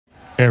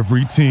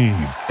Every team,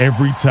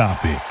 every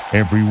topic,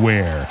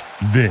 everywhere.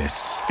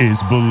 This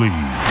is Believe.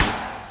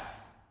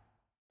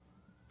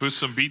 Put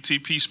some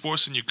BTP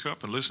Sports in your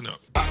cup and listen up.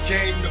 I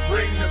came to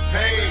bring the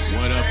pain.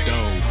 What up,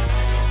 though?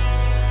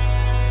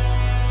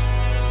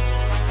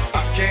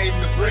 I came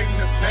to bring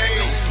the pain.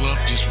 Don't fluff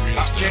this real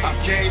stuff. I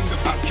came to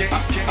bring the pain.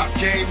 I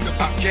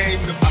came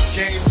to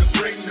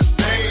bring the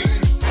pain.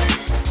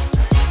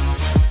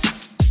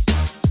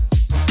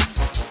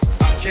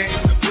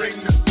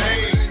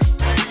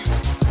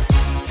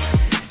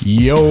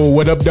 Yo,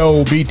 what up,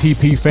 though,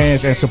 BTP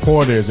fans and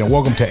supporters, and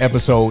welcome to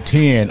episode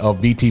 10 of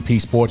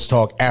BTP Sports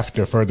Talk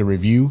After Further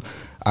Review.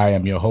 I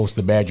am your host,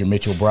 the Badger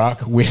Mitchell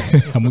Brock. I'm going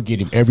to get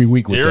him every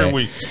week with every that.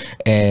 Week.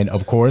 And,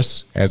 of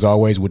course, as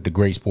always, with the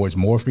Great Sports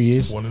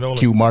Morpheus,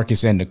 Q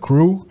Marcus and the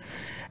crew.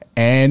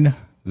 And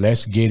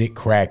let's get it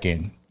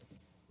cracking.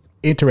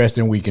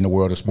 Interesting week in the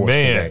world of sports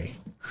today.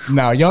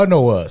 Now, y'all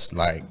know us.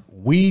 Like,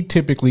 we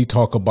typically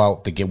talk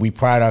about the game. We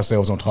pride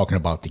ourselves on talking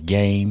about the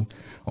game,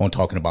 on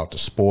talking about the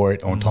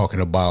sport, on talking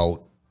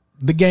about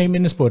the game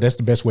in the sport. That's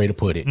the best way to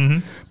put it.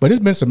 But there's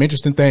been some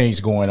interesting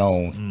things going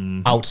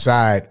on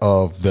outside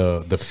of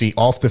the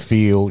off the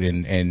field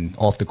and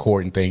off the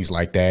court and things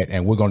like that.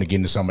 And we're going to get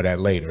into some of that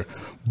later.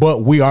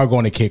 But we are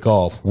going to kick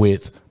off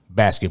with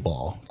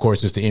basketball. Of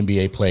course, it's the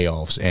NBA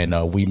playoffs,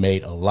 and we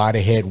made a lot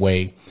of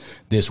headway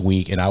this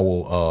week. And I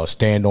will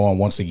stand on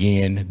once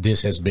again.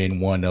 This has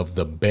been one of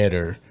the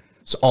better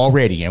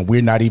already, and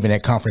we're not even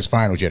at conference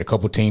finals yet. A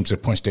couple teams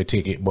have punched their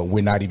ticket, but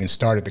we're not even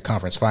started the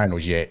conference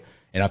finals yet.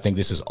 And I think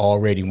this is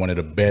already one of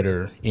the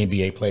better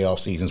NBA playoff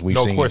seasons we've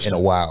seen in a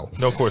while.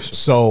 No question.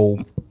 So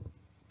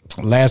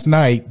last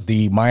night,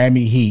 the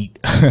Miami Heat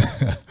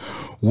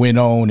went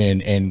on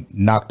and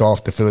knocked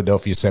off the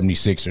Philadelphia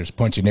 76ers,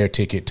 punching their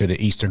ticket to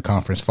the Eastern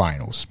Conference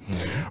Finals,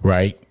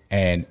 right?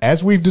 And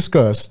as we've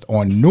discussed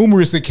on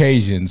numerous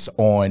occasions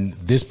on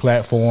this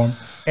platform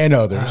and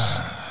others,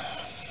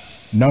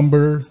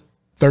 number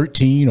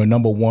 13 or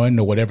number 1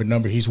 or whatever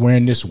number he's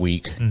wearing this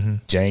week,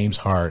 James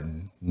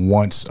Harden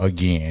once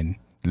again,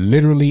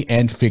 literally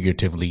and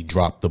figuratively,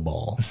 dropped the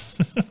ball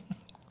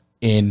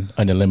in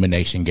an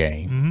elimination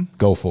game.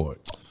 Go for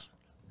it.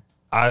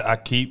 I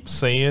keep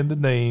saying the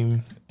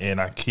name, and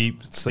I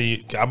keep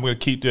saying, I'm going to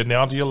keep the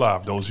analogy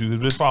alive, those of you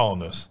who've been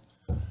following us.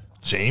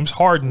 James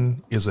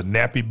Harden is a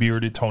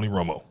nappy-bearded Tony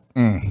Romo.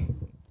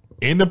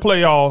 In the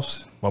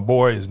playoffs, my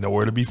boy is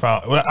nowhere to be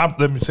found. Well,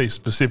 let me say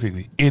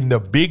specifically, in the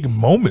big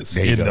moments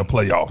in the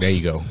playoffs. There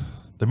you go.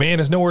 The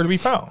man is nowhere to be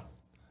found.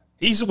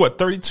 He's what,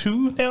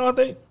 32 now, I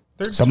think?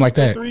 32, something like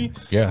that. 33?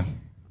 Yeah.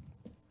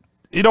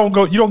 You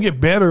don't get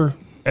better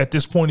at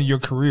this point in your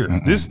career.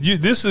 This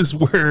is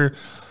where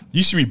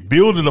you should be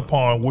building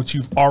upon what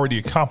you've already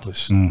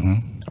accomplished.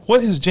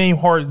 What has James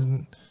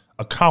Harden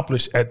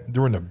accomplished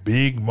during the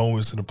big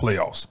moments in the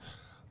playoffs?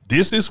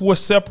 This is what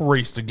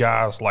separates the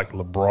guys like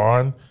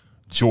LeBron,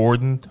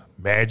 Jordan,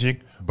 Magic,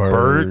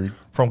 Bird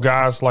from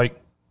guys like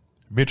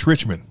Mitch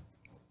Richmond,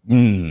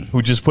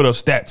 who just put up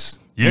stats.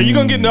 Yeah, you're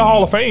going to get in the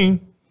Hall of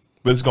Fame,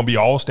 but it's going to be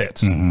all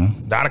stats,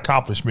 not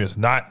accomplishments,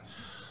 not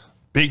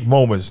big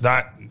moments,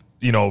 not,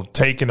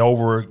 taking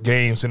over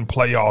games in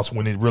playoffs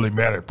when it really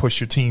mattered, push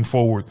your team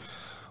forward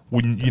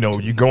when,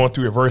 you're going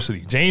through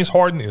adversity. James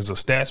Harden is a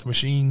stats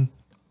machine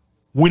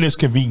when it's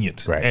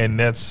convenient, and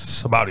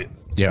that's about it.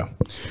 Yeah,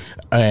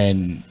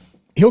 and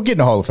he'll get in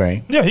the Hall of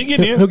Fame. Yeah, he'll get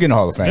in the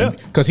Hall of Fame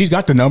because he's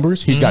got the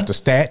numbers, he's got the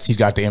stats, he's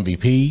got the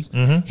MVPs.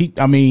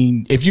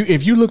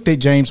 If you looked at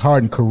James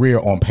Harden's career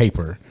on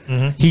paper,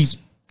 he's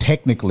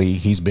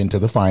been to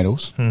the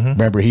finals.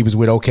 Remember, he was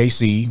with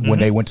OKC when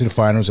they went to the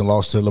finals and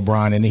lost to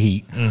LeBron and the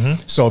Heat.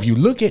 So if you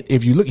look,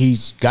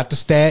 he's got the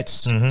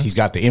stats, he's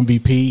got the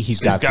MVP, he's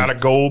got a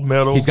gold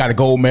medal. He's got a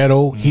gold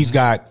medal. He's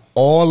got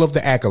all of the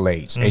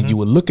accolades, and you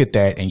would look at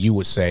that and you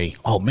would say,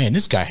 oh man,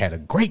 this guy had a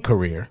great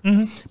career.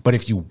 But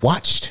if you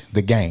watched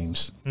the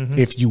games,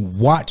 if you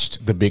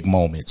watched the big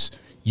moments,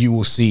 you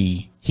will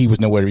see he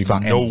was nowhere to be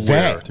found.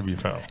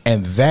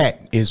 And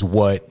that is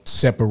what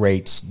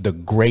separates the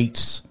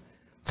greats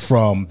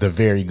from the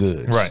very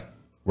goods.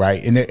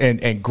 Right.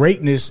 And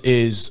greatness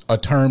is a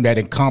term that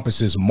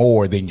encompasses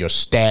more than your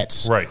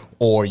stats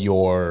or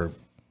your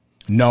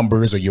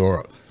numbers or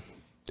your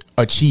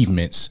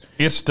achievements.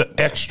 It's the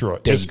extra.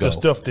 It's the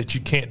stuff that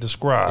you can't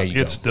describe.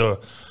 It's the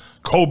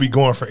Kobe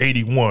going for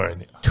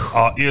 81.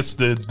 It's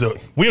the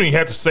we don't even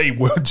have to say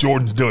what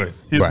Jordan's doing.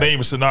 His name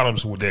is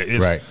synonymous with that.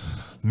 It's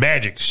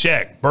Magic,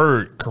 Shaq,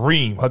 Bird,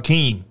 Kareem,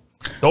 Hakeem.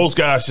 Those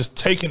guys just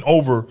taking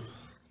over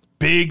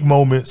big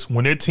moments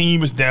when their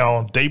team is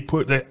down. They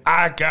put that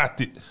I got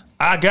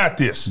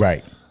this.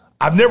 Right.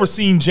 I've never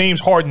seen James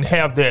Harden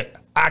have that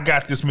I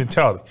got this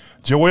mentality.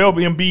 Joel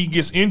Embiid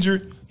gets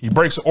injured. He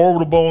breaks an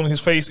orbital bone in his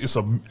face. It's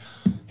a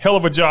hell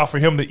of a job for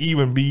him to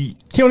even be.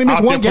 He only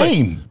missed one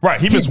game. Right.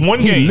 He missed one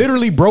game. He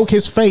literally broke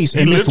his face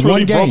and missed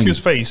one game. He broke his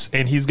face,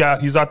 and he's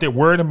out there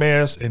wearing a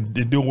mask and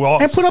doing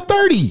well. And put up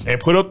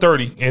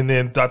 30. And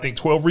then I think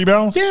 12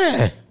 rebounds.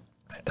 Yeah.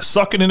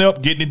 Sucking it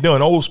up, getting it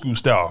done, old school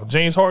style.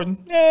 James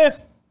Harden,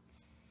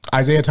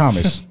 Isaiah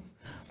Thomas.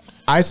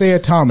 Isaiah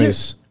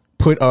Thomas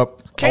put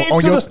up Came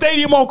to the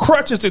stadium on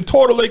crutches and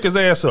tore the Lakers'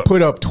 ass up.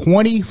 Put up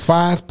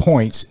 25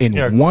 points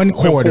in one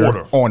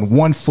quarter on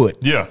 1 foot.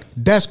 Yeah.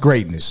 That's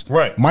greatness.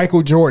 Right.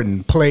 Michael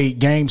Jordan played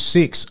game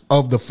 6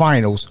 of the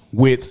finals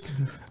with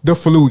the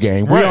flu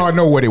game. We all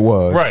know what it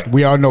was. Right.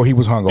 We all know he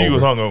was hungover. He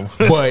was hungover.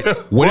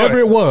 But whatever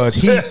it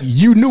was,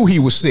 you knew he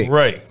was sick.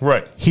 Right.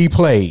 He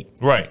played.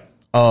 Right.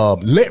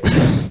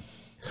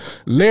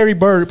 Larry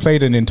Bird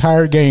played an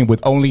entire game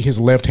with only his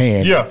left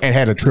hand and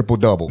had a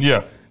triple-double.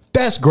 Yeah.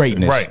 That's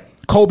greatness. Right.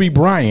 Kobe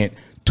Bryant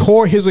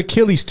tore his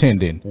Achilles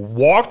tendon.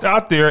 Walked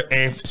out there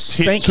and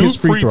hit 2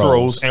 free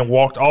throws and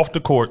walked off the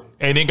court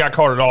and then got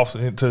carted off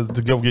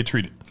to go get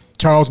treated.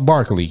 Charles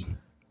Barkley,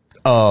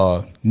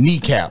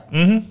 kneecap,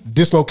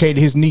 dislocated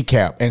his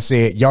kneecap and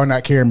said, y'all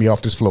not carrying me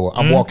off this floor.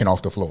 I'm walking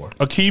off the floor.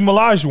 Akeem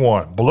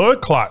Olajuwon,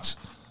 blood clots,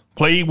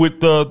 played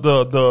with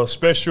the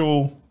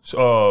special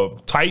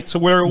tights or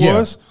whatever it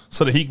was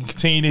so that he can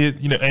continue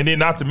to, and then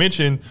not to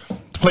mention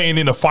playing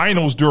in the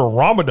finals during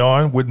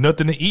Ramadan with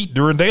nothing to eat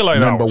during daylight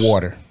hours. Nothing but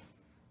water.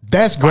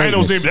 That's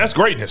greatness. That's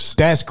greatness.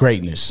 That's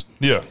greatness.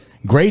 Yeah.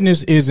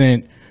 Greatness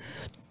isn't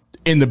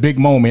in the big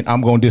moment,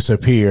 I'm going to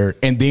disappear,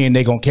 and then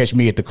they're going to catch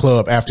me at the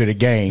club after the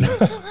game.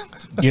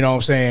 You know what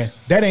I'm saying?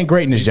 That ain't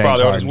greatness, James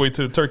Probably Harden. on his way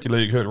to the turkey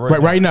leg hut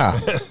right now.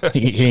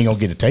 He ain't going to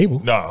get a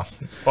table. Nah.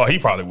 Oh, he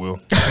probably will.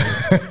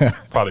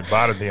 Probably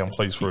buy the damn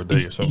place for a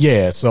day or something.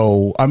 Yeah,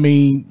 so, I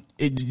mean,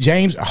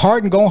 James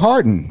Harden going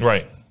Harden.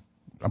 Right.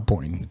 I'm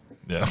pointing.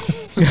 Yeah.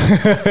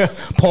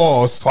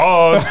 Pause.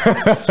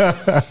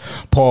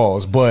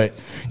 Pause. But,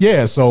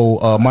 yeah,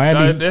 so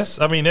Miami. That's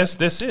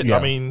it. Yeah.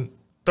 I mean,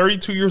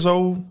 32 years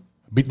old.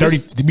 Be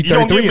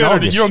 33 in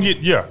August. You don't get,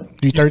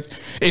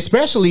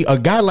 especially a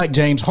guy like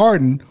James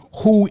Harden,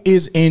 who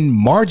is in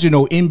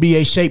marginal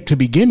NBA shape to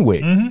begin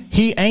with.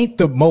 He ain't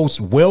the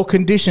most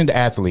well-conditioned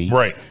athlete.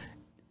 Right.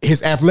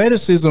 His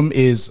athleticism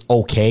is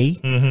okay.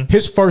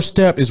 His first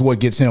step is what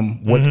gets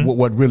him,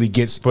 what really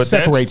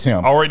separates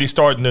him.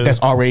 That's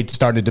already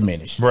starting to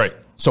diminish. Right.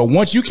 So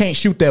once you can't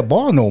shoot that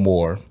ball no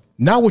more,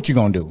 now what you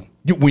gonna do?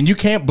 When you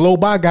can't blow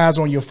by guys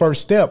on your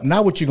first step,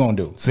 now what you gonna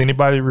do? Does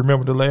anybody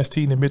remember the last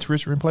team that Mitch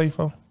Richmond played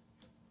for?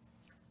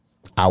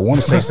 I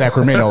want to say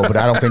Sacramento, but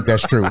I don't think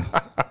that's true.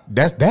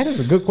 That is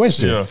a good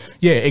question.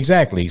 Yeah,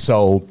 exactly.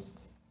 So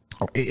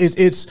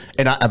it's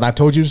and I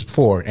told you this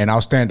before, and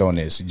I'll stand on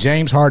this.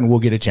 James Harden will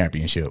get a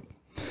championship.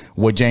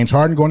 What James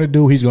Harden going to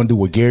do? He's going to do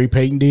what Gary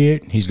Payton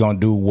did. He's going to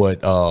do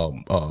what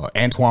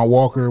Antoine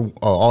Walker,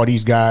 all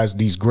these guys,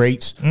 these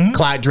greats,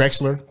 Clyde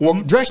Drexler. Well,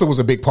 Drexler was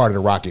a big part of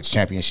the Rockets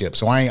championship,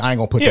 so I ain't going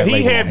to put that label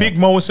on him. He had big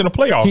moments in the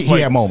playoffs. He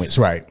had moments,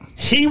 right?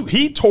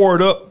 He tore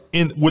it up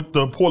with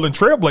the Portland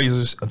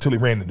Trailblazers until he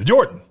ran into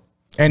Jordan.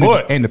 And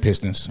the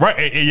Pistons. Right,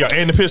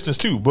 and the Pistons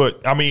too.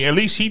 But, I mean, at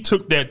least he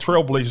took that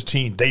Trailblazers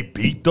team. They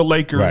beat the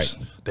Lakers. Right.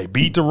 They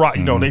beat the Rock.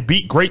 They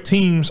beat great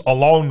teams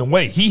along the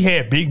way. He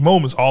had big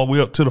moments all the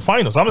way up to the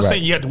finals. I'm not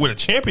saying you have to win a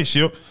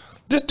championship.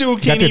 This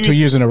dude can't even 2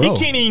 years in a row. He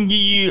can't even give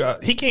you.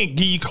 He can't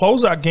give you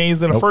closeout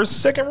games in the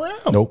first, second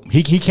round. Nope.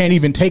 He can't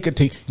even take it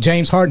to.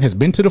 James Harden has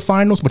been to the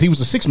finals, but he was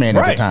a 6-man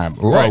at the time.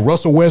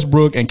 Russell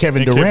Westbrook and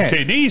Kevin Durant.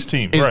 KD's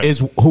team is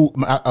who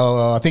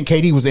I think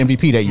KD was the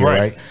MVP that year,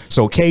 right?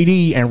 So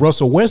KD and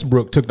Russell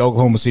Westbrook took the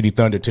Oklahoma City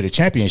Thunder to the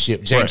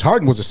championship. James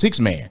Harden was a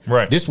 6-man.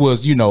 Right. This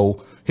was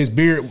his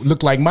beard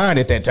looked like mine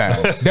at that time.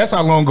 That's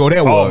how long ago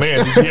that was. Oh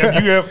man,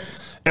 you have.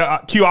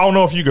 Q, I don't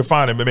know if you can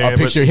find him, man.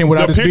 Picture him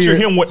without his beard. Picture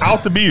him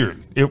without the beard.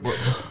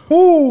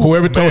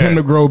 Whoever told him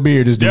to grow a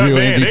beard is the real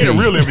MVP. They the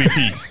real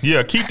MVP.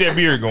 Yeah, keep that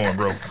beard going,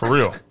 bro. For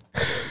real.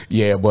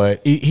 Yeah,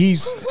 but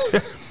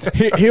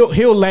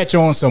he'll latch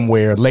on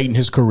somewhere late in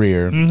his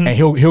career, and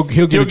he'll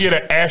get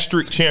an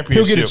asterisk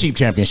championship. He'll get a cheap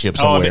championship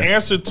somewhere. The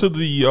answer to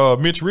the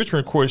Mitch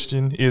Richmond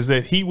question is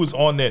that he was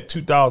on that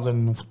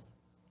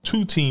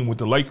 2002 team with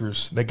the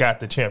Lakers that got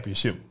the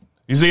championship.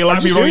 You see, a lot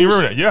of people don't even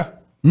remember that. Yeah.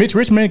 Mitch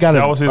Richmond got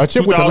that was his a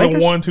chip with the Lakers?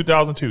 2001,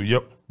 2002.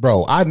 Yep.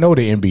 Bro, I know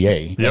the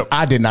NBA. Yep.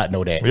 I did not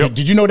know that. Yep.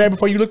 Did you know that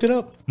before you looked it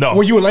up? No.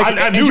 Were you a Lakers?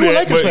 I knew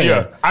that, Lakers fan?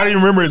 Yeah. I didn't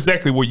remember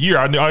exactly what year.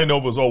 I didn't know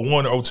if it was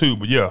 01 or 02,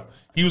 but yeah.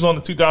 He was on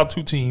the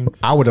 2002 team.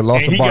 I would have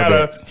lost a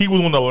bar. He was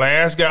one of the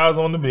last guys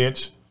on the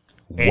bench.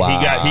 And he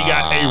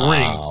got a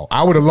ring.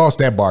 I would have lost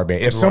that bar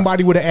bet. If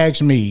somebody would have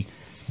asked me,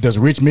 does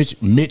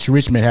Mitch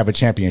Richmond have a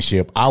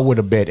championship? I would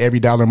have bet every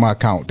dollar in my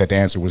account that the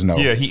answer was no.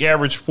 Yeah, he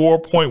averaged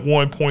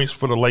 4.1 points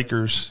for the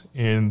Lakers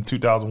in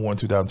 2001,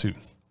 2002.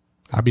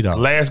 I'll be done.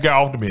 Last guy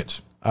off the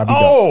bench.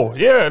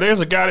 Yeah,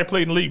 there's a guy that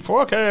played in the league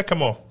for. Okay,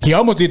 come on. He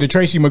almost did the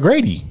Tracy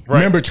McGrady. Right.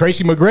 Remember,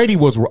 Tracy McGrady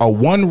was a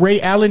one Ray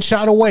Allen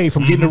shot away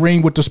from getting the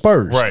ring with the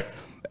Spurs. Right.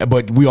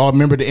 But we all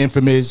remember the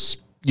infamous,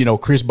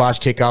 Chris Bosh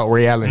kick out,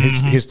 Ray Allen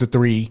hits the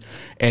three,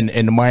 and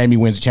the Miami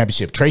wins the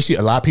championship. Tracy,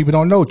 a lot of people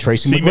don't know,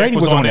 Tracy McGrady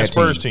was on that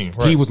Spurs team.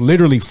 Right. He was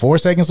literally 4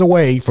 seconds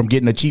away from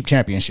getting a cheap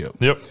championship.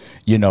 Yep.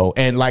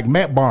 And like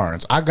Matt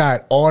Barnes, I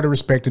got all the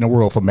respect in the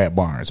world for Matt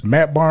Barnes.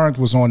 Matt Barnes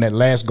was on that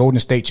last Golden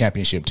State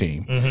championship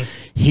team.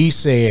 He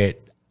said,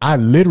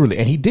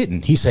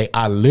 he said,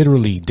 I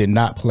literally did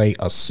not play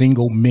a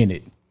single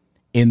minute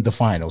in the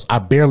finals. I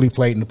barely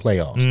played in the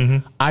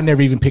playoffs. I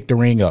never even picked the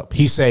ring up.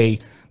 He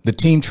say, The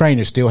team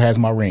trainer still has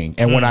my ring.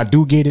 And when I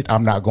do get it,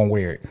 I'm not going to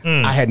wear it.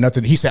 I had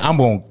nothing. He said, I'm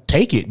going to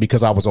take it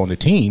because I was on the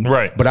team.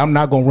 Right. But I'm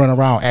not going to run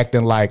around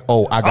acting like,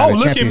 I got a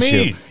look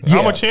championship. at me.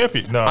 I'm a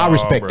champion. No, I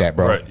respect that,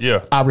 bro. Right.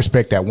 Yeah. I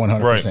respect that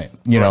 100%. Right.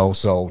 You know,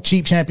 so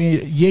cheap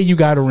champion, yeah, you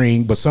got a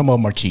ring, but some of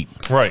them are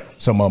cheap. Right.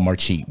 Some of them are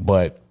cheap.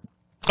 But,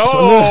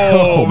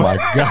 oh my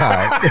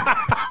God.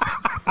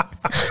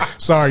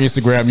 Sorry,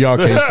 Instagram, y'all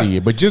can't see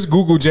it, but just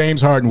Google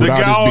James Harden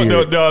without his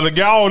beard. The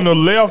guy on the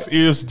left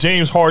is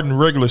James Harden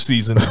regular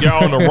season. The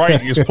guy on the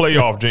right is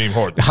playoff James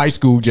Harden. High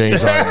school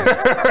James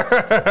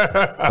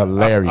Harden.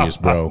 Hilarious,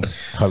 bro.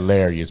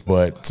 Hilarious.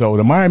 But so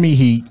the Miami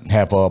Heat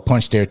have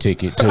punched their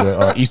ticket to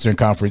the Eastern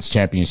Conference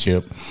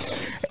Championship.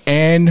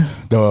 And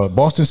the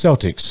Boston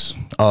Celtics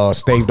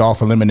staved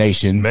off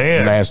elimination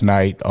last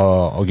night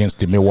against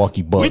the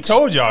Milwaukee Bucks. We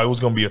told y'all it was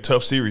going to be a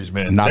tough series,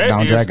 man.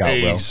 Knockdown, drag out, bro. That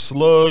is a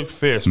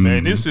slugfest,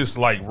 man. This is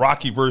like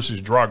Rocky versus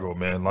Drago,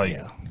 man. Like,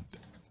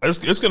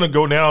 it's going to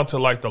go down to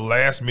like the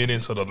last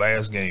minutes of the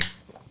last game.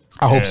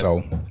 I hope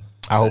so.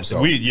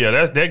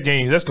 That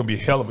game. That's going to be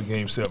a hell of a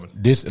game 7.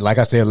 This, like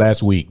I said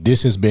last week,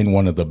 this has been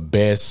one of the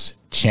best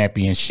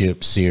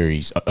championship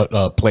series,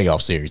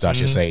 playoff series, I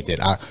should say.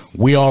 That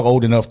we all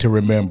old enough to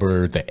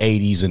remember the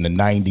 80s and the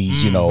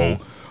 90s. You know,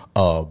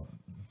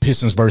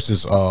 Pistons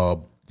versus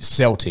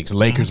Celtics,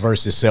 Lakers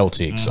versus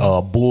Celtics,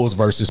 Bulls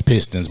versus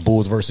Pistons,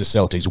 Bulls versus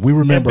Celtics. We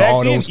remember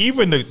all those.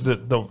 Even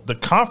the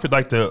conference,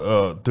 like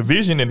the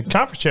division and the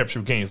conference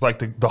championship games, like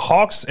the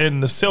Hawks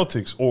and the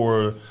Celtics,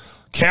 or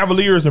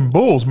Cavaliers and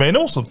Bulls, man,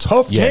 those were some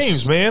tough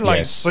games, man.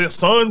 Like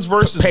Suns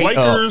versus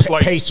Lakers,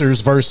 like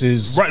Pacers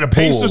versus the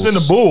Pacers and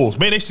the Bulls.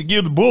 Man, they used to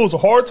give the Bulls a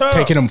hard time,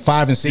 taking them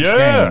 5 and 6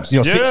 games, you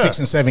know, 6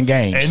 and 7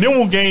 games, and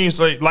then games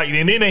like,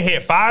 and then they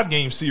had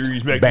 5-game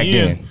series back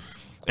then.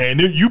 And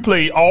then you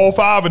played all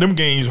 5 of them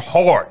games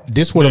hard.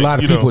 This what a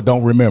lot of people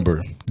don't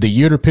remember. The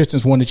year the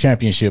Pistons won the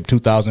championship,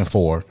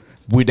 2004,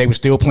 they were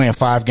still playing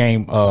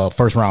 5-game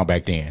first round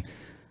back then.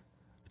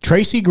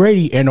 Tracy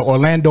Grady and the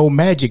Orlando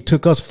Magic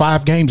took us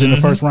 5 games in the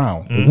first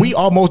round. We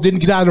almost didn't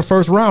get out of the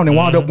first round and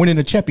wound up winning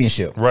the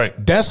championship. Right.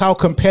 That's how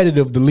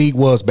competitive the league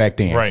was back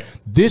then. Right.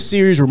 This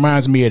series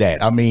reminds me of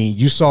that. I mean,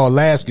 you saw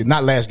game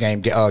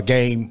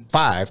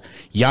 5,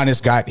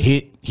 Giannis got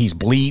hit. He's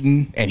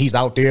bleeding and he's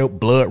out there,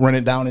 blood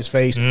running down his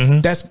face.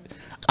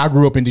 I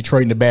grew up in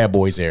Detroit in the Bad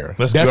Boys era.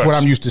 That's what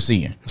I'm used to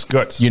seeing. It's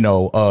guts. You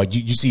know,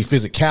 you see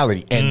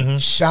physicality, and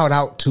shout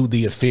out to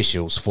the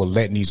officials for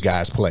letting these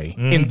guys play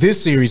in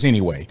this series.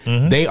 Anyway,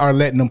 they are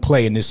letting them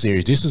play in this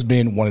series. This has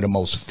been one of the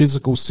most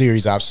physical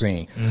series I've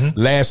seen.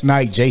 Last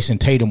night, Jason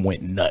Tatum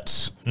went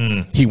nuts.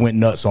 He went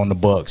nuts on the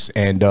Bucks,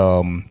 and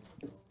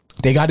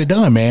they got it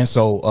done, man.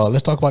 So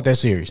let's talk about that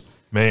series,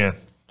 man.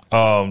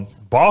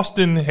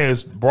 Boston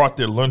has brought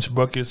their lunch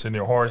buckets and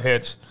their hard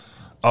hats.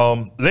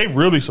 They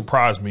really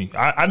surprised me.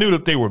 I knew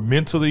that they were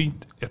mentally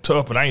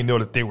tough, but I didn't know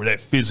that they were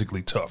that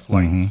physically tough.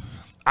 Like,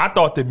 I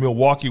thought that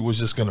Milwaukee was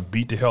just going to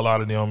beat the hell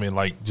out of them and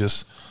like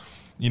just,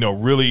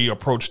 really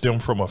approach them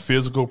from a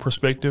physical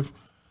perspective.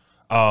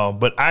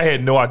 But I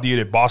had no idea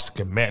that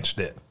Boston can match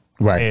that.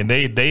 Right. And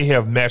they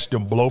have matched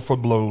them blow for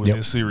blow in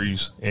this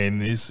series.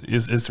 And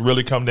it's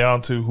really come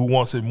down to who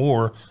wants it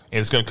more. And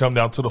it's going to come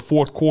down to the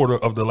fourth quarter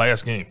of the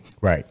last game.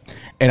 Right.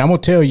 And I'm going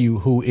to tell you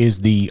who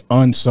is the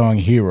unsung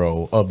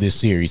hero of this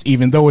series,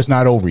 even though it's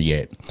not over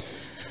yet.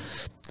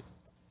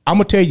 I'm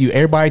going to tell you,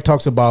 everybody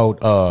talks about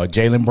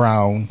Jaylen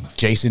Brown,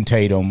 Jason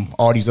Tatum,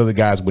 all these other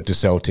guys with the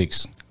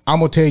Celtics. I'm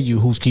going to tell you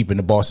who's keeping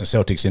the Boston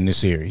Celtics in this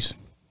series.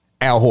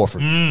 Al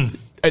Horford.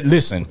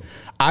 Listen,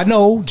 I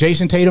know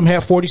Jason Tatum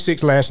had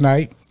 46 last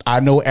night.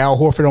 I know Al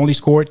Horford only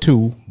scored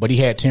 2, but he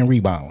had 10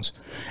 rebounds.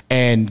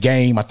 And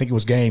I think it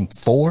was game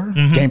 4,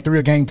 game 3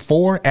 or game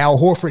 4, Al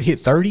Horford hit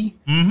 30.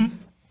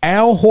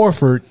 Al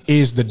Horford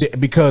is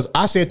because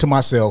I said to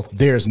myself,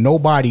 there's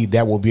nobody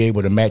that will be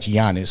able to match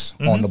Giannis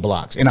on the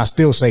blocks. And I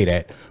still say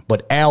that.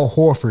 But Al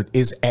Horford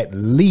is at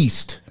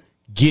least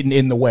getting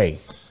in the way.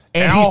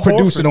 And he's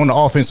producing on the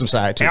offensive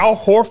side, too. Al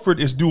Horford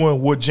is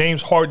doing what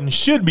James Harden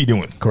should be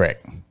doing.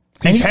 Correct.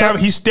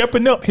 He's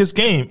stepping up his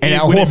game. And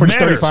Al Horford is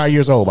 35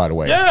 years old, by the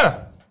way.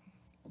 Yeah.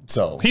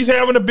 So he's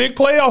having a big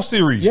playoff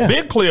series. Yeah.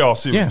 Big playoff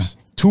series. Yeah.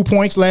 2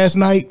 points last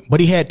night,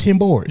 but he had 10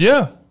 boards.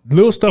 Yeah.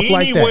 Little stuff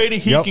like that. Any way that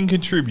he can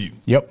contribute.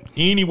 Yep.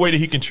 Any way that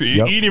he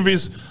contribute. Even if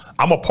it's,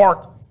 I'm going to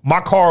park my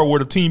car where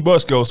the team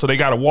bus goes, so they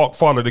got to walk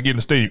farther to get in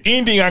the stadium.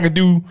 Anything I can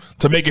do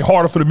to make it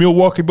harder for the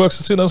Milwaukee Bucks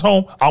to send us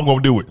home, I'm going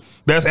to do it.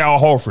 That's Al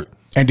Horford.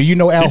 And do you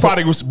know Al? He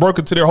probably broke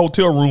into their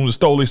hotel room and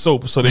stole their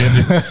soap, so they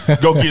had to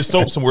go get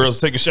soap somewhere else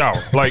to take a shower.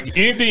 Like,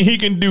 anything he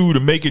can do to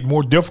make it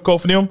more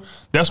difficult for them,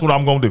 that's what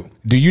I'm going to do.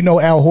 Do you know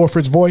Al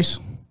Horford's voice?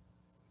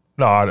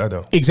 No, I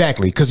don't.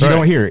 Exactly, because you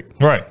don't hear it.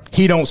 Right.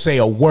 He don't say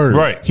a word.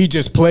 Right. He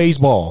just plays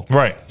ball.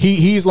 Right.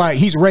 He's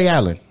Ray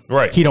Allen.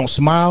 Right. He don't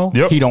smile.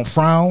 Yep. He don't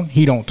frown.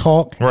 He don't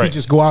talk. Right. He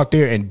just go out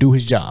there and do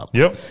his job.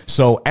 Yep.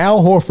 So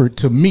Al Horford,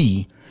 to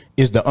me,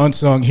 is the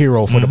unsung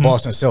hero for the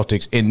Boston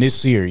Celtics in this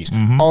series.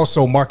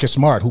 Also, Marcus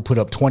Smart, who put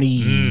up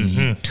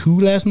 22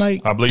 last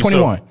night. I believe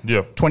 21. so.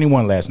 Yeah.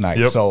 21 last night.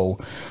 Yep. So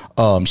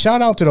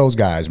Shout out to those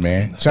guys,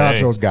 man. Shout out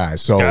to those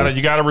guys. So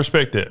you gotta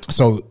respect that.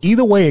 So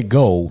either way it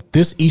go,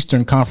 this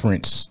Eastern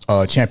Conference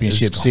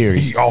championship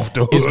series is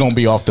going to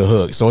be off the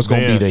hook. So it's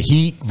going to be the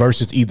Heat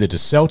versus either the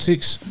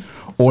Celtics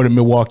or the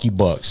Milwaukee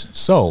Bucks.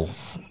 So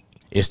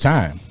it's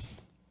time.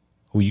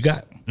 Who you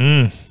got?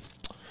 In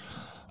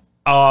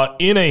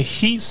a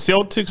Heat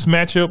Celtics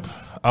matchup.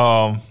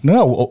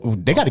 No,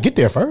 they got to get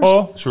there first.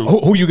 Oh, true.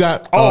 Who you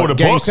got? The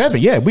game Bucks?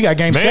 7. Yeah, we got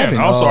game 7.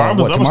 I'm sorry,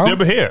 I'm a step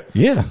ahead.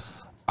 Yeah.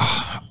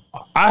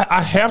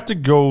 I have to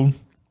go.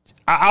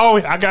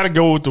 I got to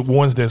go with the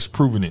ones that's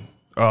proven it.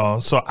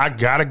 So I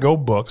got to go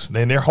Bucks.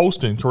 And they're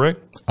hosting, correct?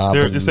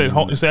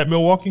 It's at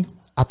Milwaukee.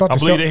 I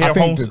believe they have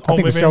home. I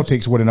think the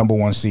Celtics were the number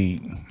 1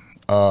 seed.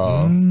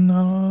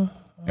 No.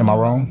 Am I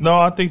wrong? No,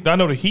 I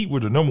know the Heat were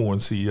the number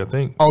 1 seed. I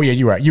think. Oh yeah,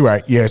 you're right. You're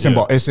right. Yeah, it's in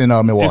Milwaukee.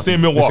 It's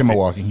in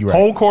Milwaukee. You're right.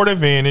 Home court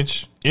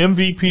advantage.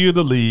 MVP of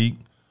the league.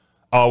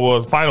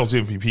 Finals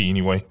MVP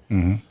anyway.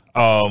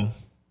 Mm-hmm.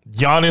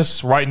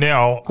 Giannis right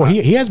now. Well,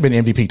 he has been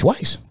MVP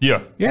twice.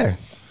 Yeah. Yeah.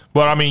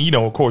 But I mean,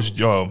 of course,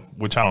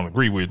 which I don't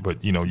agree with,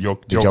 but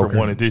Joker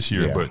won it this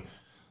year. Yeah. But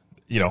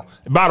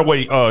by the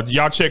way,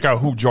 y'all check out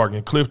Hoop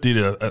Jargon. Cliff did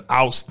an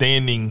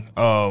outstanding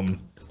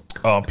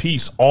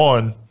piece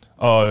on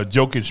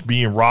Jokic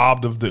being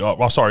robbed of the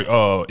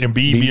Embiid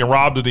being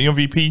robbed of the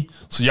MVP.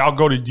 So y'all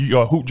go to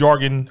Hoop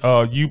Jargon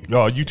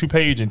YouTube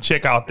page and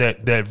check out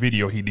that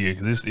video he did.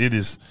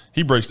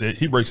 He breaks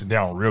it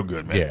down real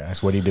good, man. Yeah,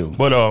 that's what he do.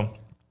 But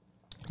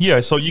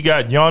so you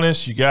got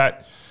Giannis, you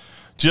got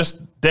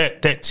just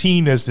that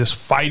team that's just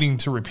fighting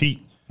to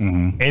repeat,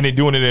 and they're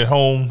doing it at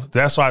home.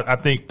 That's why I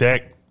think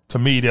that, to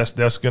me,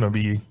 that's going to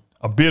be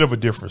a bit of a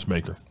difference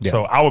maker. Yeah.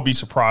 So I would be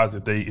surprised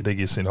if they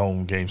get sent home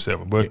in Game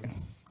 7. But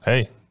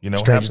hey,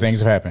 strange things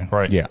have happened.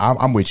 Right? Yeah,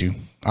 I'm with you.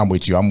 I'm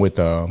with.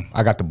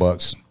 I got the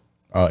Bucks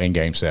in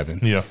Game 7.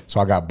 Yeah. So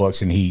I got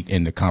Bucks and Heat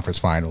in the conference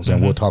finals,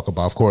 and we'll talk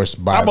about, of course.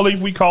 I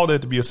believe we called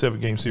that to be a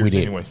 7-game series. We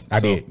did.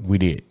 Anyway. We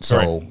did.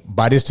 So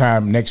by this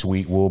time next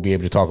week, we'll be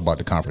able to talk about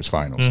the conference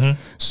finals.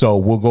 So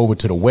we'll go over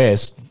to the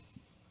West.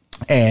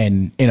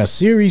 And in a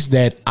series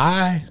that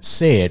I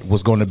said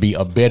was going to be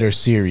a better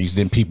series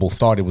than people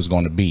thought it was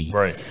going to be,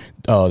 right?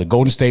 The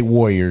Golden State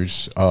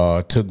Warriors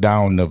took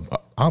down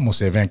I almost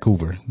said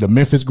Vancouver, the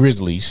Memphis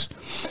Grizzlies,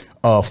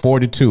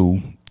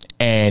 4-2.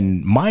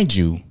 And mind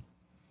you,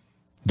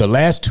 the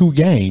last 2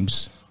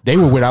 games they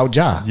were without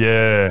Ja.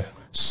 Yeah.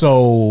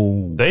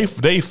 So they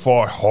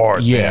fought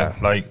hard. Yeah.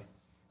 Man.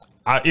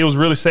 It was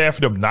really sad for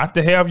them not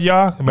to have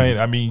Ja. Man,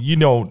 I mean,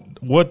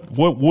 what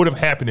would have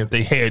happened if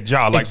they had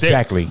Ja? Like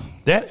exactly.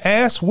 That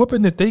ass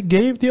whooping that they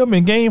gave them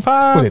in Game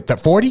 5. Was it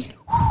 40?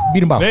 Beat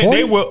them by 40?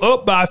 They were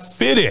up by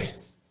 50.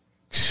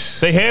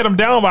 They had them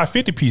down by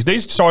 50 piece. They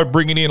started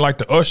bringing in like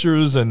the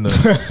ushers and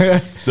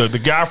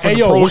the guy from the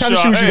pro what kind of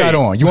shoes you got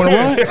on? You want to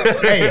run?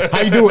 Hey, how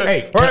you doing?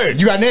 Hey,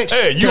 you got next?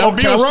 Hey, you on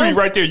Beale Street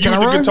right there. You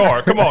with the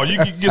guitar. Come on, you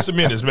can get some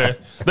minutes, man.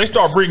 They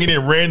start bringing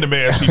in random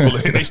ass people,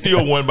 and they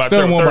still won by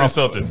 30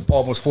 something.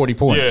 Almost 40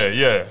 points.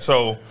 Yeah.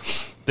 So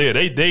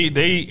they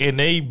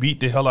beat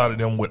the hell out of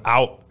them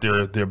without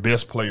their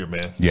best player,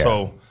 man. Yeah.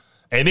 So,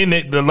 and then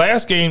the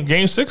last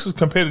game 6 was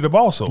competitive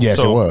also. Yes,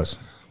 it was.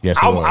 Yes,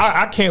 it was.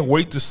 I can't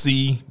wait to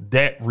see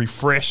that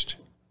refreshed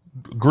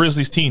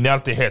Grizzlies team now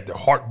that they had their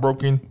heart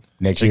broken.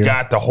 Next year. They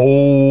got the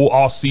whole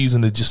off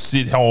season to just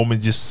sit home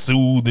and just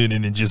soothe it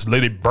and just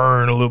let it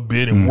burn a little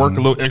bit and work a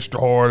little extra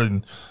hard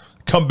and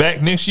come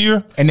back next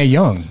year. And they're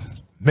young.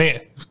 Man,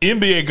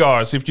 NBA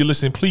guards, if you're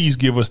listening, please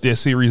give us that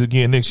series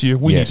again next year.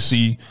 We need to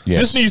see.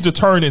 This needs to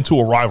turn into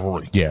a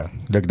rivalry. Yeah.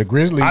 The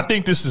Grizzlies. I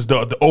think this is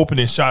the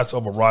opening shots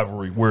of a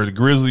rivalry where the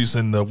Grizzlies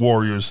and the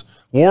Warriors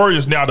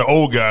now the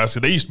old guys. So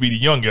they used to be the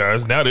young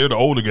guys. Now they're the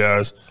older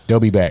guys.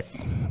 They'll be back.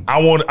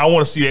 I want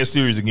to see that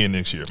series again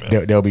next year,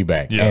 man. They'll be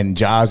back. Yeah. And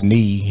Ja's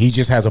knee, he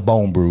just has a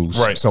bone bruise.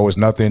 Right. So it's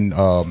nothing,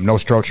 no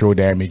structural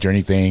damage or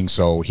anything.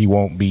 So it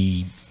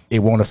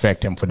won't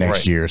affect him for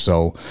next year.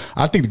 So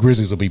I think the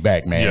Grizzlies will be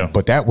back, man. Yeah.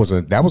 But that was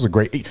a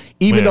great,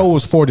 even though it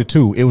was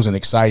 4-2, it was an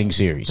exciting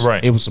series.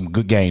 Right. It was some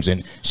good games.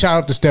 And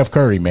shout out to Steph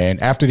Curry, man.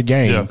 After the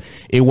game,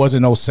 it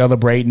wasn't no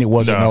celebrating. It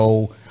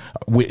wasn't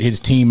with his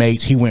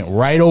teammates. He went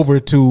right over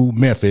to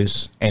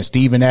Memphis and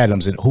Steven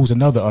Adams, and who's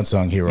another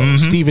unsung hero.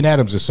 Steven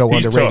Adams is so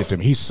underrated to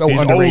me. He's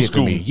underrated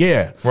to me.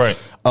 Yeah. Right.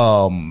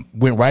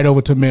 Went right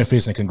over to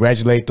Memphis and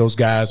congratulate those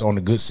guys on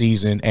a good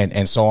season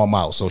and saw them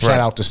out. So shout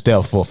out to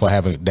Steph for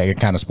having that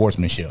kind of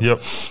sportsmanship.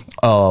 Yep.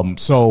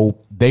 So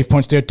they've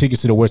punched their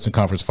tickets to the Western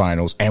Conference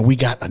Finals, and we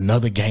got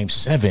another Game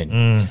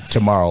 7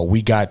 tomorrow.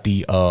 We got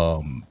the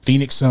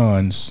Phoenix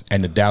Suns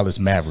and the Dallas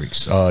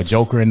Mavericks.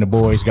 Joker and the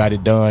boys got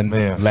it done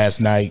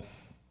last night.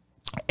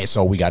 And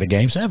so we got a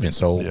Game 7.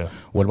 So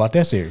what about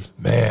that series?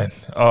 Man,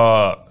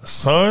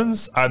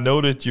 Suns, I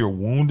know that you're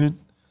wounded.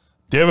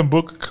 Devin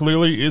Booker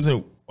clearly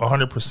isn't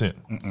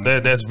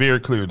 100%. That's very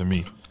clear to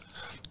me.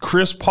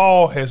 Chris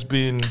Paul has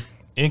been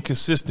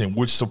inconsistent,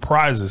 which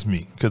surprises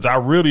me because I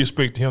really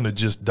expect him to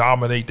just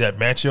dominate that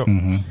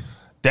matchup.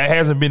 That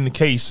hasn't been the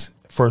case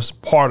for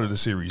part of the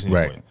series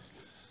anyway. Right.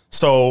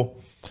 So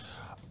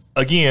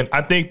again,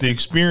 I think the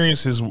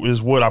experience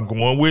is what I'm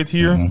going with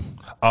here.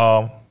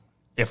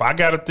 If I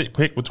got to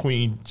pick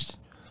between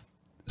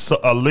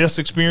a less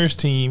experienced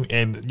team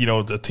and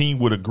the team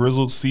with a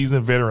grizzled,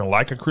 seasoned veteran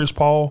like a Chris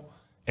Paul,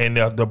 and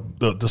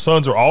the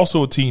Suns are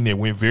also a team that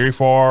went very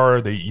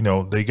far.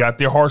 They got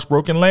their hearts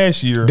broken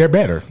last year. They're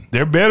better.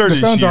 They're better. The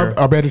this Suns year.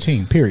 are a better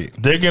team. Period.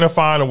 They're gonna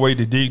find a way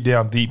to dig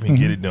down deep and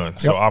get it done.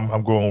 So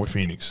I'm going with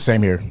Phoenix.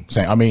 Same here.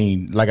 Same. I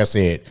mean, like I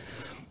said,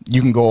 you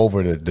can go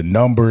over the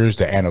numbers,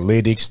 the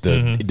analytics,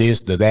 the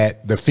this, the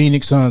that. The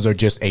Phoenix Suns are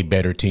just a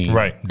better team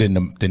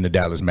than the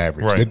Dallas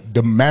Mavericks. Right.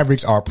 The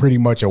Mavericks are pretty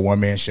much a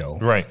one-man show.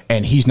 Right.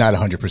 And he's not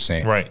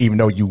 100%. Right. Even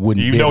though you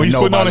wouldn't Even though he's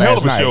putting on a hell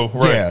of a show.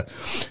 Right. Yeah.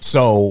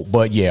 So,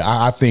 but yeah,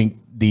 I think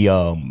the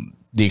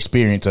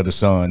experience of the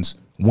Suns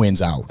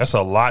wins out. That's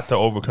a lot to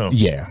overcome.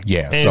 Yeah.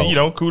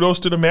 And kudos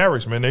to the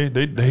Mavericks, man.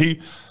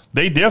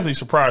 They definitely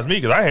surprised me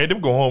because I had them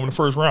go home in the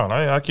first round.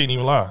 I can't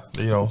even lie.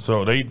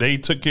 So they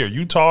took care of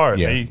Utah.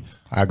 And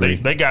I agree.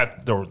 They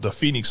got the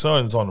Phoenix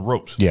Suns on the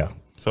ropes. Yeah.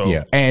 So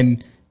yeah.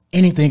 And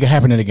anything can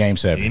happen in the Game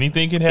 7.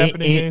 Anything can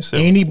happen in Game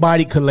 7.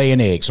 Anybody could lay an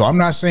egg. So I'm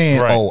not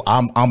saying,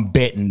 I'm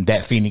betting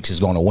that Phoenix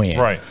is going to win.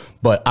 Right.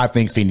 But I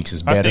think Phoenix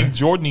is better. I think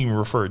Jordan even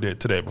referred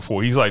to that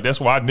before. He's like,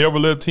 that's why I never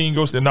let a team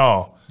go.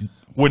 No.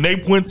 When they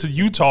went to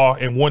Utah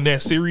and won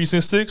that series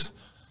in 6,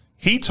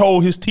 he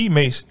told his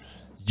teammates,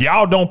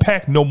 y'all don't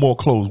pack no more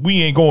clothes.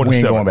 We ain't going to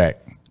 7. Going back.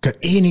 Because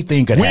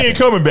anything could happen. We ain't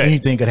coming back.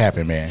 Anything could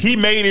happen, man. He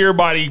made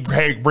everybody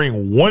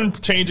bring one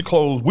change of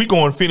clothes. We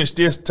going to finish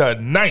this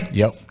tonight.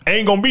 Yep.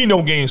 Ain't going to be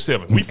no Game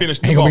 7. We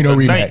finished Ain't going to be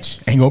no tonight.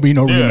 rematch. Ain't going to be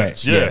no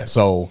rematch. Yeah.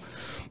 So,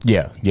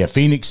 yeah.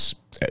 Phoenix,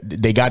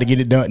 they got to get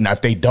it done. Now,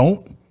 if they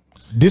don't,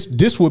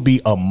 this would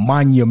be a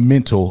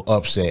monumental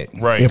upset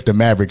if the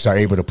Mavericks are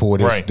able to pull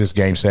this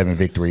Game 7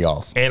 victory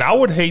off. And I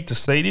would hate to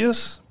say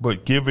this,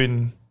 but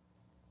given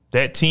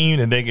that team,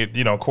 and they get,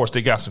 of course,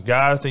 they got some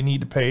guys they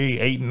need to pay.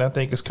 Ayton, I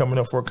think, is coming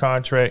up for a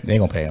contract. They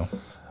ain't gonna pay him,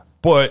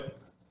 but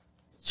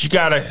you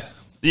gotta.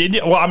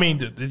 Well, I mean,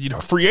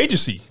 free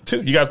agency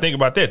too. You got to think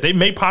about that. They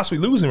may possibly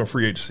lose him in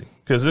free agency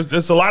because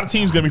there's a lot of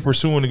teams going to be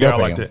pursuing a guy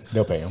like that.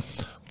 They'll pay him,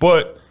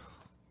 but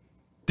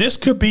this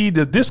could be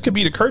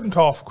the curtain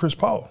call for Chris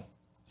Paul.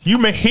 He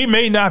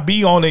may not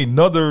be on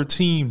another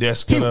team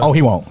that's gonna.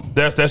 He won't.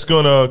 That's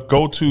gonna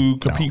go to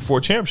compete for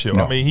a championship.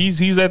 No. I mean,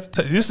 he's at.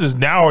 This is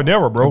now or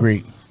never, bro.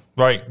 Agreed.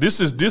 Right. This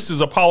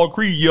is Apollo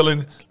Creed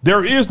yelling,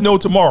 "There is no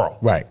tomorrow."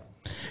 Right.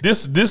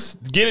 This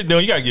get it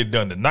done. You gotta get it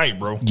done tonight,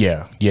 bro.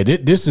 Yeah.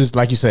 This is,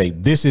 like you say,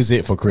 this is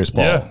it for Chris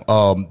Paul.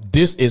 Yeah.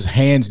 This is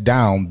hands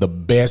down the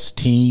best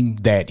team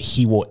that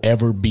he will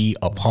ever be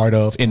a part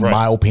of, in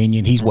my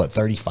opinion. He's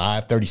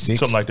 35, 36?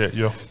 Something like that,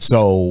 yeah.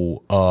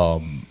 So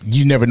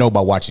you never know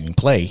by watching him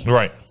play.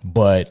 Right.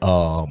 But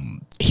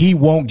he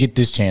won't get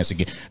this chance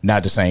again. Now,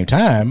 at the same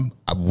time,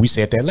 we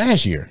said that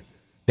last year.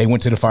 They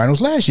went to the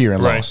finals last year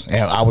and lost.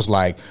 And I was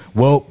like,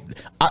 well,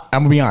 I'm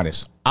going to be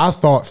honest. I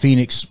thought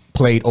Phoenix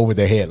played over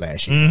their head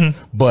last year,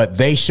 but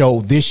they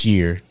showed this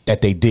year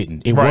that they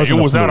didn't. It wasn't.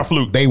 It was not a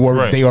fluke. They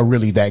are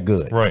really that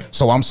good. Right.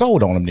 So I'm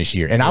sold on them this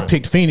year, and I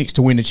picked Phoenix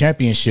to win the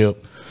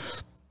championship.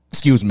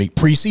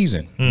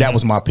 Preseason. That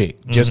was my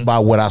pick, just by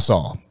what I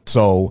saw.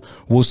 So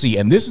we'll see.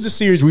 And this is the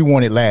series we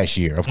wanted last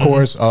year. Of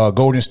course,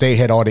 Golden State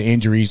had all the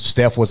injuries.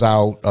 Steph was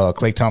out.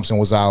 Klay Thompson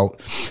was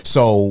out.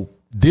 So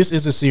this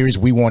is a series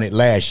we wanted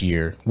last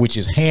year, which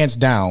is hands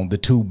down the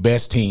two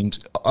best teams,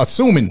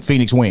 assuming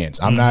Phoenix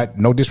wins. I'm not,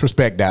 no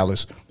disrespect,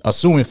 Dallas.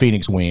 Assuming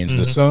Phoenix wins,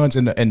 the Suns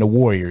and the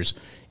Warriors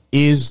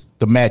is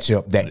the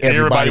matchup that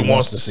everybody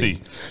wants to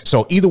see.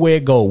 So either way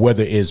it go,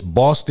 whether it's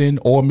Boston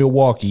or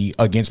Milwaukee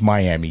against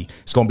Miami,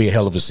 it's going to be a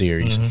hell of a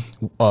series.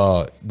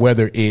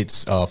 Whether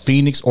it's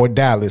Phoenix or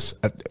Dallas,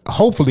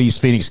 hopefully it's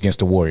Phoenix against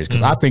the Warriors,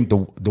 because I think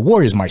the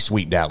Warriors might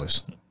sweep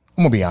Dallas. I'm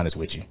going to be honest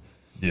with you.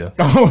 Yeah,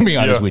 I'm gonna be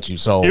honest with you.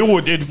 So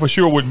it for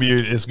sure wouldn't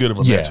be as good of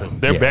a matchup.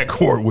 Their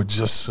backcourt would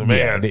just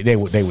they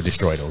would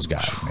destroy those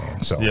guys,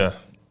 man. So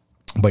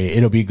but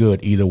it'll be good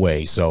either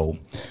way. So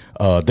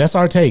that's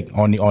our take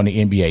on the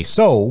NBA.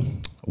 So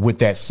with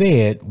that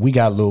said, we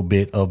got a little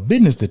bit of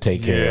business to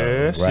take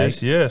care of.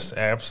 Right? Yes,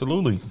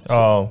 absolutely.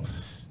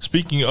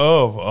 Speaking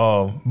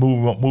of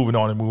moving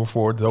on and moving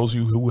forward, those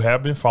of you who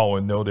have been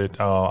following know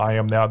that I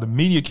am now the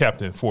media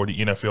captain for the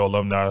NFL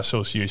Alumni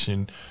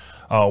Association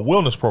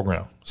wellness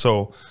program.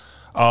 So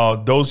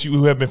those of you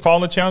who have been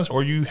following the challenge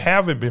or you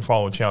haven't been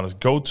following the challenge,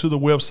 go to the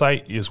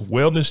website. Is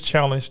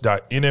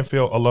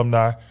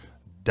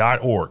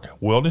wellnesschallenge.nflalumni.org.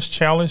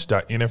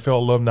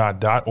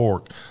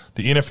 Wellnesschallenge.nflalumni.org.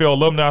 The NFL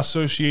Alumni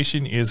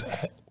Association is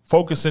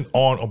focusing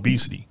on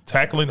obesity,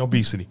 tackling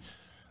obesity,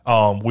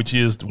 which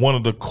is one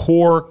of the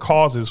core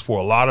causes for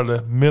a lot of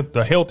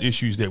the health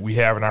issues that we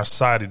have in our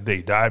society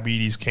today: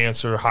 diabetes,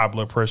 cancer, high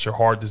blood pressure,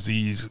 heart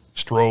disease,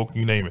 stroke,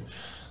 you name it.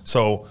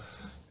 So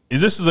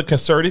this is a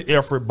concerted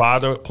effort by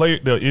the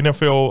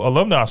NFL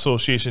Alumni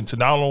Association to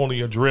not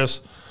only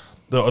address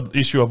the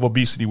issue of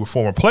obesity with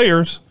former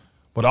players,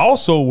 but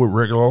also with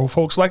regular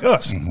folks like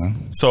us.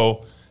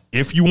 So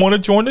if you want to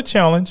join the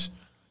challenge,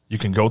 you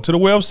can go to the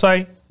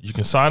website. You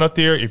can sign up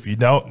there. If you're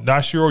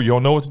not sure, you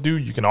don't know what to do,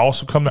 you can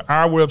also come to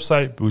our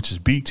website, which is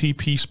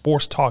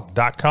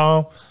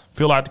btpsportstalk.com.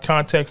 Fill out the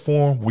contact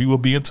form. We will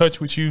be in touch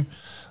with you.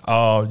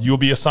 You'll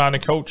be assigned a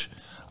coach.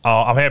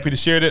 I'm happy to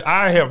share that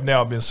I have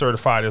now been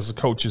certified as a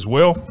coach as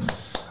well.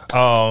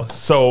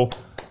 So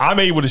I'm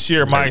able to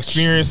share my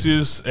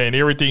experiences and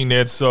everything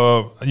that's,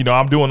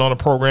 I'm doing on the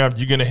program.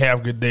 You're going to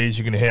have good days.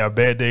 You're going to have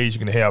bad days.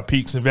 You're going to have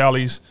peaks and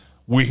valleys.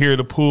 We're here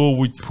to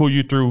pull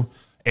you through.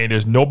 And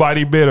there's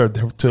nobody better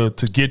to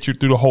get you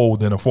through the hole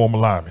than a former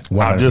lineman.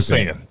 100%. I'm just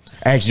saying.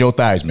 Ask Joe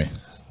Theismann.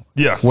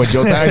 Yeah. What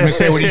Joe Theismann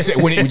said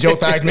when Joe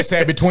Theismann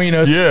sat between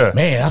us. Yeah.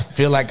 Man, I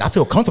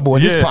feel comfortable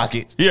in this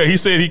pocket. Yeah, he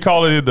said he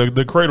called it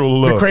the cradle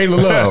of love. The cradle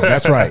of love.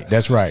 That's right.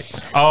 That's right.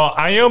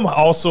 I am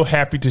also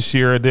happy to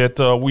share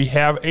that we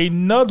have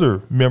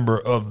another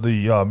member of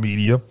the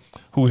media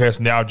who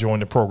has now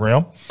joined the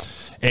program.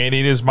 And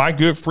it is my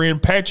good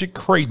friend Patrick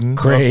Creighton of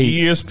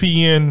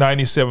ESPN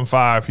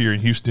 97.5 here in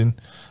Houston.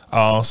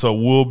 So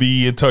we'll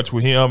be in touch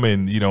with him,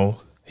 and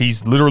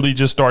he's literally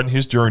just starting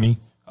his journey.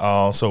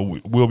 So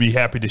we'll be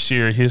happy to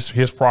share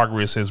his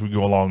progress as we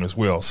go along as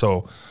well.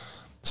 So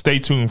stay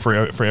tuned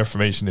for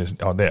information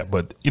on that.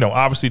 But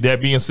obviously,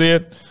 that being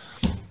said,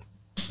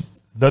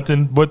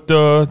 nothing but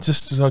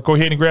just go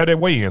ahead and grab that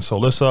weigh in. So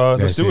let's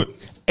do it.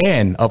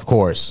 And of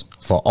course,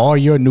 for all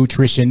your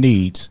nutrition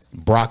needs,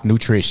 Brock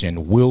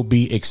Nutrition will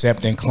be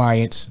accepting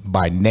clients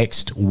by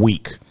next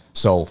week.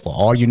 So for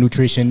all your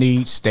nutrition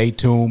needs, stay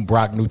tuned.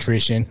 Brock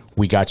Nutrition,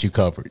 we got you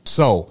covered.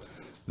 So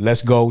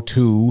let's go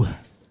to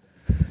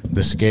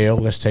the scale.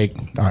 Let's take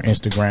our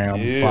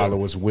Instagram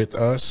followers with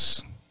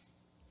us.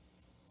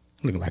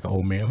 Looking like an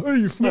old man. How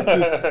you flip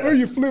this? How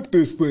you flip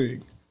this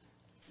thing?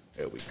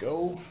 There we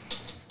go.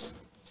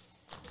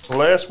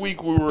 Last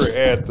week we were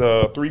at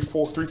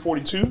 342.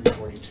 42. Is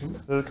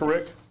that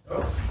correct?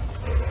 Oh.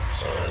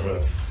 Sorry, I'm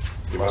gonna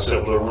give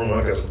myself a little room.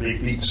 I got some big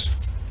feet.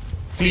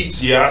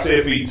 Feet, yeah, I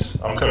said feet.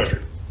 I'm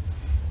country.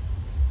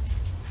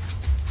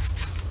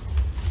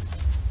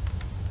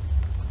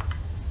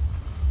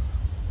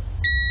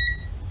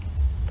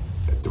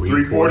 At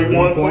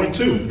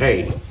 341.2.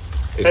 Hey.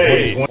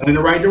 It's going in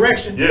the right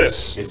direction.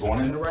 Yes. It's going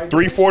in the right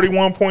direction.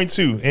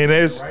 341.2. And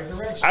as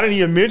I didn't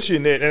even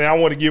mention that, and I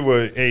want to give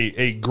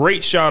a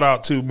great shout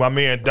out to my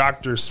man,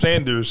 Dr.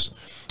 Sanders,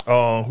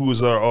 who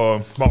is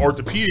my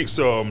orthopedics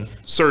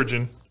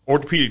surgeon,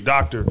 orthopedic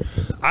doctor.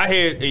 I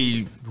had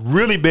a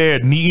really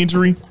bad knee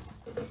injury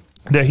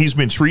that he's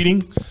been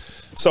treating.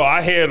 So I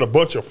had a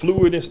bunch of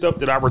fluid and stuff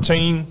that I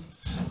retained.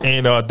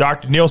 And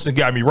Dr. Nelson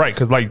got me right.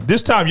 Because like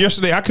this time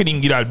yesterday, I couldn't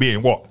even get out of bed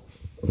and walk.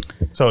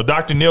 So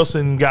Dr.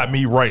 Nelson got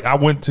me right. I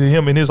went to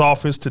him in his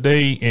office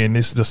today, and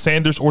it's the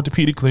Sanders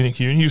Orthopedic Clinic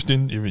here in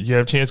Houston. If you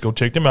have a chance, go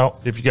check them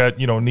out. If you got,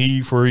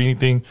 need for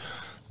anything,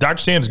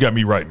 Dr. Sanders got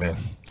me right, man.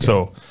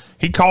 So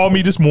he called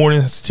me this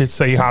morning to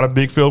say how the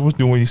big fella was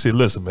doing. He said,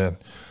 listen, man,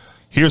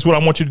 here's what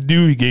I want you to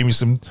do. He gave me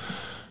some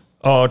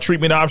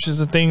treatment options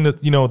and things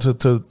that,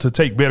 to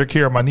take better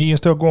care of my knee and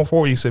stuff going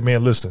forward. He said,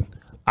 man, listen,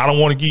 I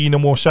don't want to give you no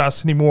more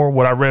shots anymore.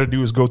 What I'd rather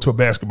do is go to a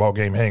basketball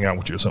game, hang out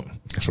with you or something.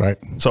 That's right.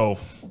 So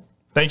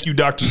thank you,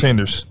 Dr.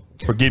 Sanders,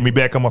 for getting me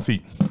back on my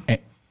feet.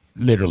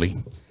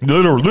 Literally.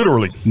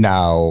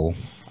 Now,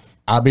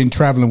 I've been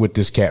traveling with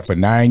this cat for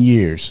 9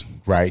 years,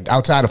 right?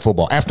 Outside of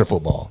football, after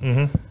football.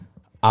 Mm-hmm.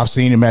 I've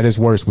seen him at his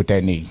worst with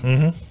that knee.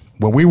 Mm-hmm.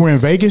 When we were in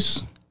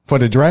Vegas for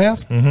the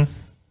draft,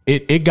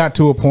 it got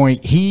to a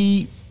point,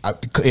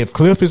 if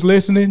Cliff is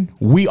listening,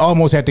 we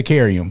almost had to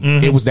carry him.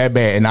 Mm-hmm. It was that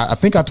bad. And I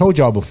think I told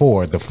y'all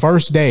before, the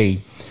first day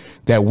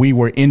that we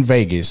were in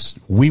Vegas,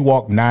 we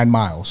walked 9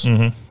 miles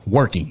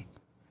working.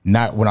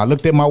 Not when I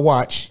looked at my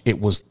watch, it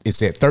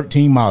said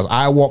 13 miles.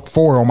 I walked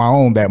 4 on my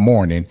own that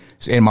morning,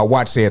 and my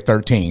watch said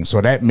 13.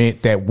 So that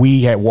meant that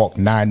we had walked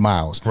 9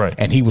 miles, right?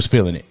 And he was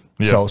feeling it.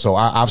 Yeah. So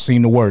I've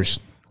seen the worst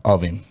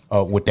of him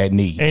with that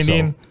knee. And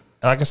then,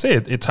 like I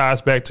said, it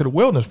ties back to the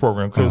wellness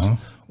program because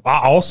I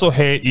also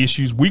had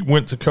issues. We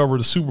went to cover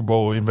the Super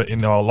Bowl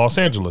in Los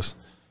Angeles,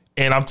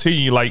 and I'm telling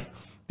you, like,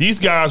 these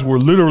guys were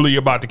literally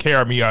about to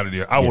carry me out of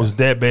there. I was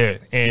that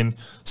bad, and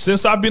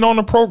since I've been on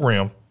the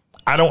program,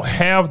 I don't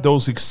have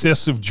those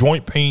excessive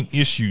joint pain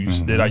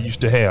issues that I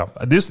used to have.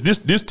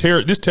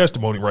 This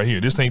testimony right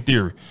here, this ain't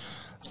theory.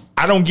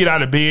 I don't get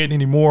out of bed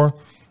anymore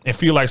and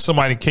feel like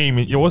somebody came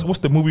in. What's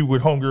the movie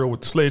with homegirl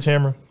with the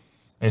sledgehammer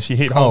and she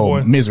hit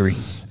homeboy? Misery.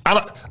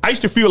 I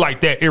used to feel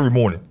like that every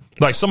morning.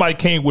 Like somebody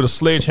came with a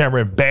sledgehammer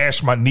and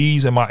bashed my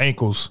knees and my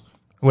ankles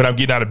when I'm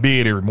getting out of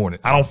bed every morning.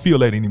 I don't feel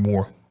that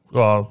anymore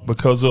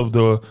because of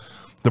the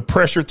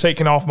pressure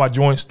taken off my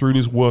joints through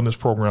this wellness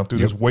program, through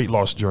this weight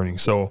loss journey.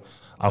 So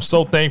I'm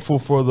so thankful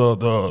for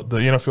the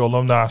NFL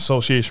Alumni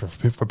Association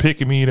for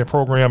picking me in that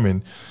program.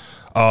 And,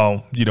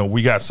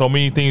 we got so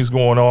many things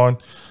going on.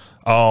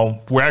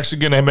 We're actually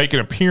going to make an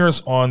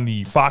appearance on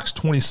the Fox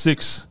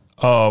 26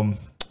 morning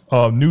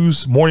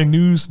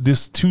news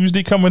this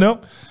Tuesday coming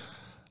up.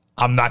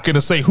 I'm not going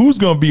to say who's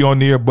going to be on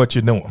there, but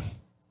you know him.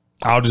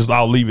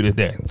 I'll leave it at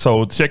that.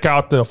 So check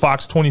out the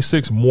Fox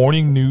 26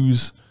 morning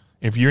news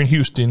if you're in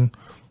Houston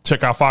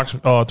check out Fox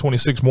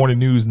 26 Morning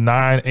News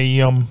 9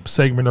 a.m.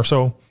 segment or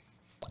so.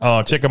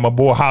 Check out my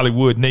boy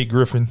Hollywood, Nate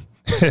Griffin.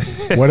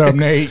 What up,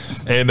 Nate?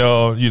 And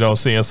you know what I'm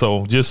saying?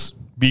 So just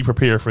be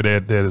prepared for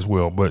that as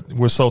well. But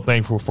we're so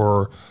thankful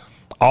for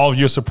all of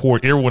your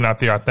support, everyone out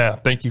there. I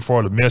thank you for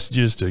all the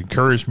messages, the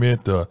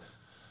encouragement, to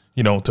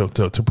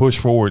push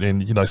forward.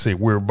 And like I say,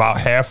 we're about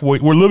halfway.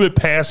 We're a little bit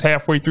past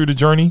halfway through the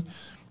journey,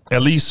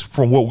 at least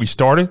from what we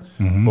started.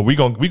 But we're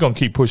gonna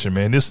keep pushing,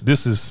 man. This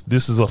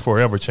is a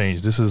forever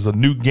change. This is a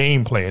new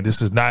game plan.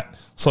 This is not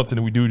something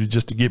that we do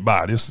just to get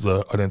by. This is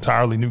an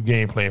entirely new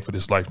game plan for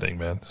this life thing,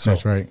 man. So.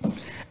 That's right.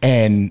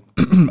 And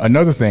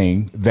another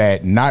thing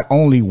that not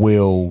only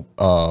will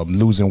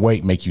losing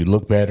weight make you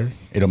look better,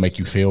 it'll make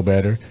you feel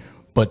better,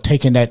 but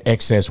taking that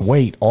excess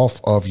weight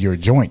off of your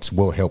joints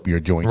will help your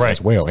joints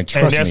as well. And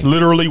trust me, that's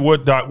literally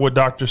what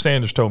Dr.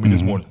 Sanders told me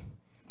this morning.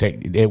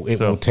 It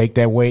will take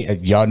that weight.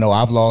 Y'all know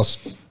I've lost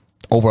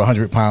over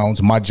 100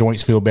 pounds. My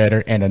joints feel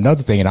better. And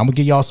another thing, and I'm going to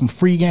give y'all some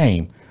free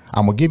game.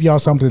 I'm going to give y'all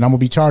something I'm going to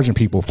be charging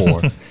people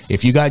for.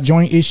 If you got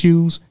joint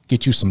issues,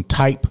 get you some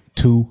type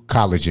 2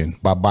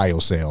 collagen by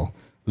BioCell.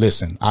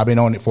 Listen, I've been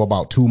on it for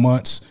about 2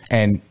 months,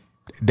 and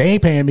they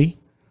ain't paying me.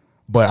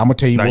 But I'm going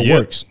to tell you what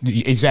works.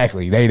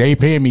 Exactly. They ain't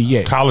paying me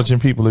yet.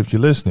 Collagen people, if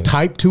you're listening.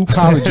 Type 2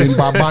 collagen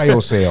by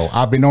BioCell.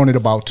 I've been on it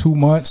about 2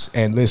 months,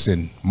 and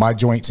listen, my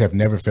joints have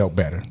never felt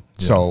better.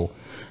 Yeah. So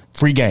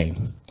free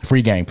game for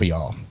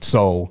y'all.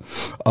 So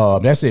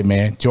that's it,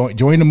 man. Join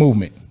the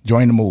movement.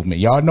 Join the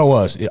movement. Y'all know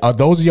us.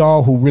 Those of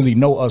y'all who really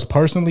know us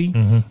personally,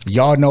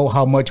 y'all know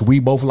how much we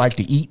both like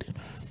to eat.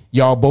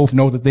 Y'all both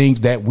know the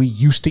things that we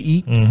used to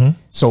eat.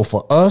 So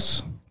for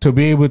us to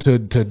be able to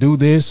do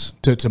this,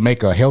 to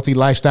make a healthy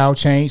lifestyle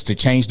change, to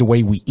change the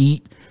way we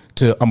eat,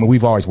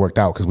 we've always worked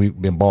out because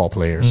we've been ball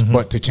players,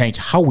 but to change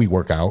how we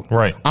work out.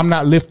 Right. I'm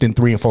not lifting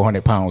 300 and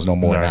 400 pounds no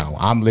more now.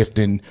 I'm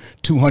lifting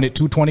 200,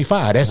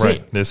 225. That's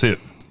it. That's it.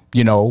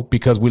 You know,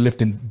 because we're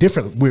lifting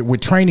different. We're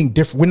training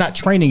different. We're not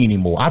training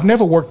anymore. I've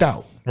never worked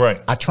out.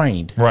 Right. I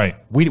trained. Right.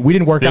 We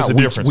didn't work There's out. a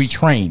difference. We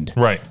trained.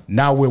 Right.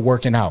 Now we're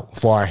working out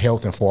for our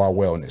health and for our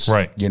wellness.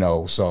 Right. You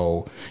know,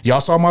 so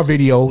y'all saw my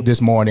video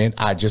this morning.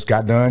 I just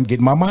got done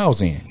getting my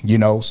miles in, you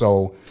know,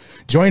 so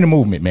join the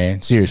movement,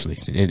 man. Seriously.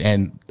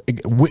 And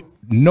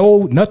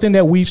nothing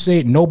that we've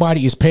said,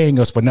 nobody is paying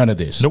us for none of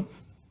this. Nope.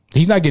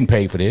 He's not getting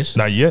paid for this.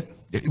 Not yet.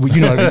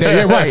 You know,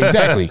 right,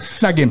 exactly.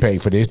 Not getting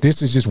paid for this.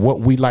 This is just what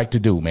we like to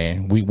do,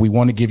 man. We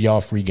want to give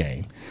y'all free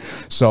game.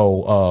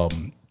 So,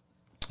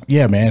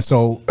 yeah, man.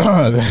 So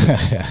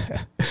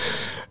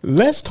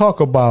let's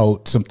talk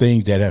about some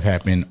things that have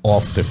happened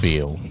off the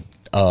field.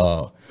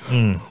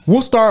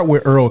 We'll start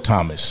with Earl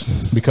Thomas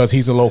because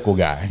he's a local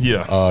guy.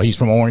 Yeah. He's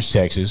from Orange,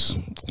 Texas,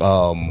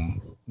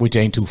 which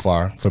ain't too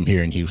far from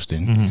here in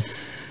Houston.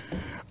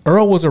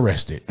 Earl was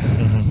arrested.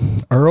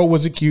 Earl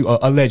was accused,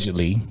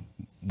 allegedly.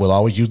 We'll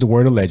always use the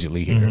word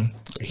allegedly here.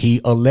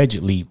 He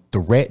allegedly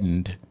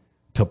threatened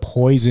to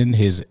poison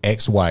his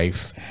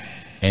ex-wife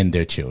and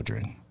their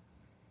children.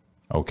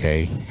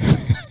 Okay.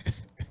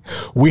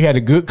 We had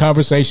a good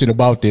conversation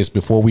about this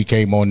before we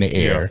came on the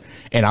air,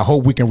 and I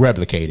hope we can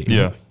replicate it.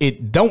 Yeah.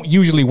 It don't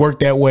usually work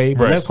that way,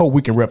 but let's hope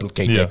we can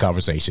replicate that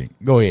conversation.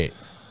 Go ahead.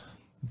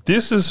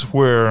 This is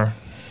where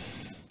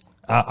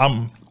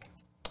I'm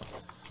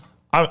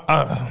at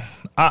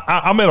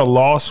a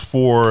loss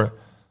for.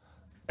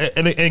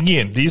 And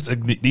again,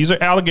 these are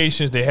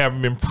allegations that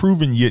haven't been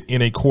proven yet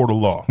in a court of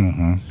law.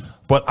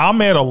 But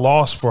I'm at a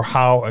loss for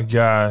how a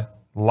guy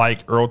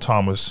like Earl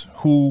Thomas,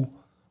 who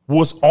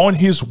was on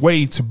his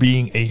way to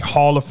being a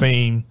Hall of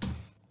Fame,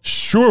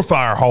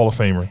 surefire Hall of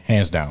Famer,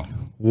 hands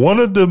down, one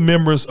of the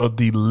members of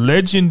the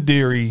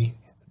legendary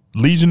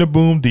Legion of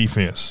Boom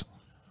defense,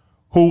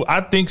 who I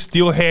think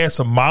still has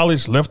some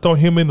mileage left on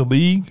him in the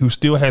league, who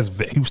still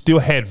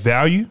had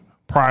value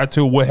prior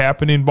to what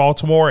happened in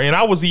Baltimore, and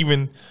I was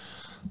even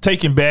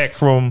taken back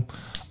from,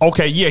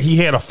 okay, yeah, he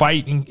had a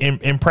fight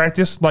in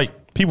practice.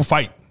 Like, people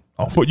fight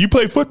on foot. You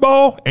play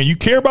football and you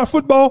care about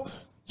football,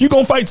 you're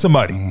going to fight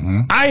somebody.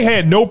 I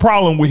had no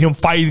problem with him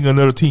fighting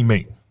another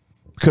teammate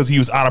because he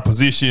was out of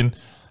position.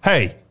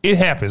 Hey, it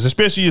happens,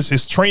 especially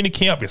it's training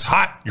camp. It's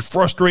hot. You're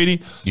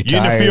frustrated.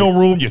 You're in the film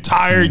room. You're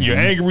tired. You're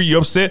angry.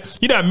 You're upset.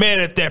 You're not mad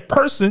at that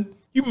person.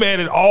 You're mad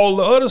at all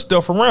the other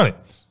stuff around it.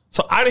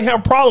 So I didn't have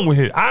a problem with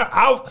it.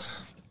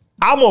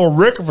 I'm on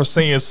record for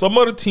saying some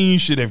other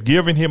teams should have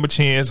given him a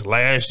chance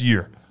last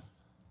year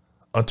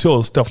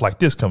until stuff like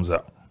this comes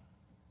out.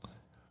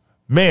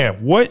 Man,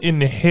 what in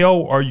the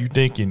hell are you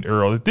thinking,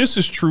 Earl? If this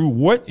is true,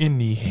 what in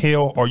the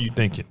hell are you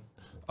thinking?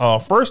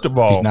 First of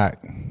all, he's not.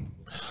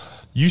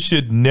 You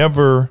should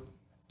never,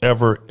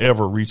 ever,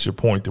 ever reach a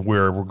point to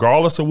where,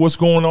 regardless of what's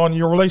going on in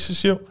your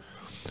relationship,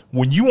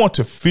 when you want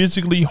to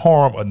physically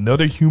harm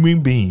another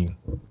human being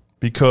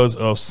because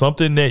of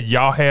something that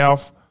y'all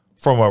have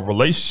from a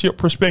relationship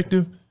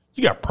perspective,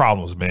 you got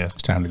problems, man.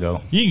 It's time to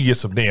go. You can get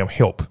some damn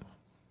help.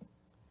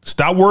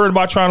 Stop worrying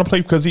about trying to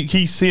play, because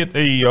he sent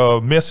a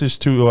message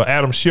to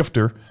Adam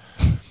Schefter.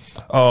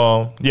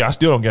 Yeah, I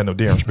still don't got no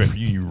damn respect for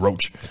you, you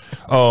roach.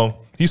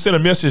 He sent a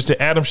message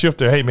to Adam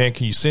Schefter. Hey, man,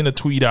 can you send a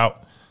tweet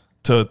out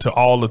to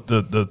all of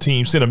the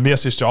teams, send a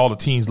message to all the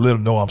teams, let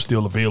them know I'm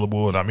still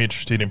available and I'm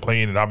interested in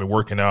playing and I've been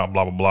working out,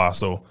 blah, blah, blah.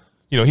 So,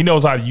 he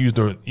knows how to use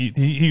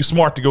he's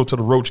smart to go to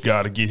the Roach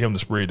guy to get him to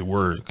spread the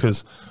word,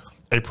 because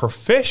a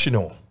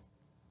professional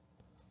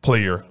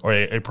player or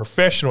a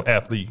professional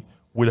athlete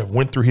would have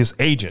went through his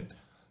agent.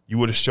 You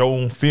would have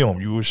shown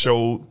film. You would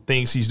show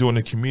things he's doing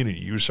in the community.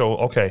 You would show,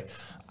 okay,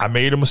 I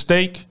made a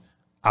mistake.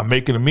 I'm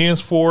making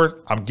amends for it.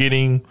 I'm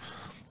getting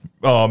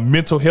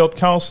mental health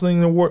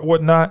counseling and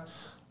whatnot.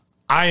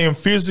 I am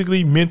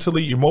physically,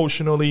 mentally,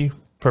 emotionally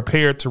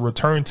prepared to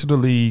return to the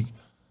league.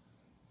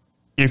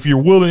 If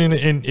you're willing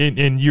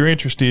and you're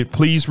interested,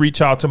 please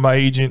reach out to my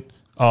agent.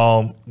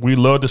 We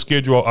love to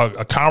schedule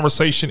a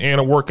conversation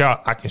and a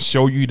workout. I can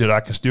show you that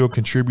I can still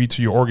contribute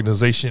to your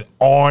organization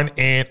on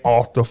and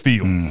off the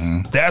field.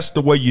 That's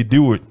the way you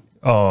do it,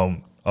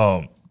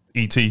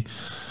 ET.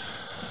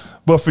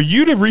 But for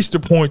you to reach the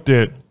point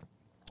that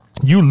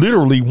you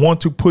literally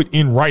want to put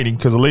in writing,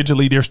 because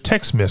allegedly there's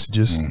text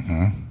messages,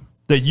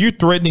 that you're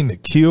threatening to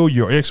kill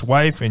your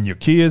ex-wife and your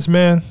kids,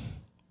 man,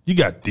 you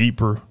got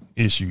deeper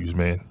issues,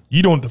 man.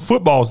 The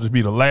football is to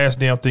be the last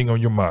damn thing on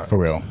your mind. For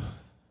real.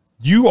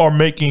 You are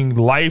making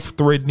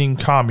life-threatening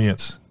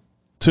comments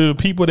to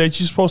people that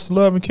you're supposed to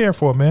love and care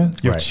for, man.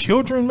 Your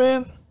children,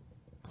 man.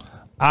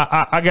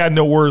 I got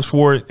no words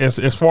for it.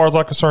 As far as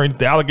I'm concerned, if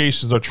the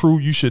allegations are true,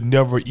 you should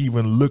never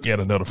even look at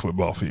another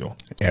football field.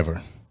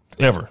 Ever.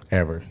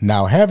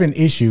 Now, having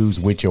issues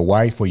with your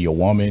wife or your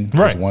woman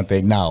is one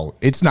thing. Now,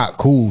 it's not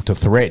cool to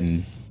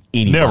threaten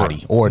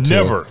anybody or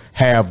to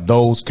have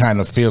those kind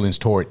of feelings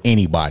toward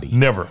anybody.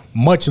 Never.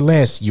 Much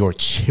less your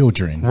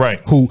children. Right.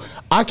 Who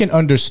I can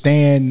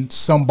understand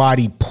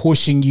somebody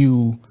pushing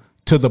you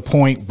to the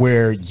point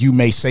where you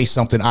may say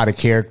something out of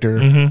character.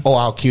 Oh,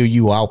 I'll kill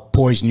you, I'll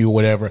poison you, or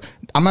whatever.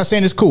 I'm not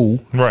saying it's cool.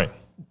 Right.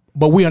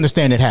 But we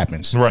understand it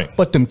happens. Right.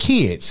 But them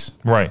kids.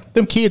 Right.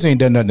 Them kids ain't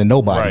done nothing to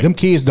nobody. Right. Them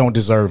kids don't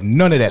deserve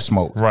none of that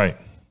smoke. Right.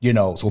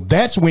 So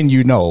that's when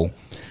you know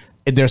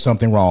there's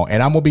something wrong.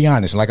 And I'm going to be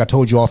honest, like I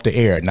told you off the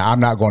air. Now, I'm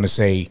not going to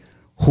say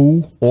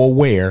who or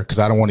where, because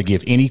I don't want to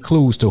give any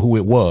clues to who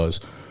it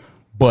was.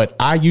 But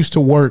I used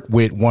to work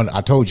with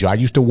I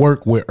used to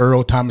work with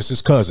Earl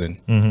Thomas's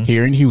cousin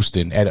here in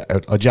Houston at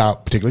a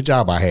particular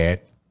job I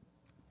had.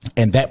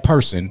 And that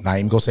person, I ain't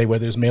even going to say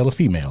whether it's male or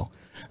female,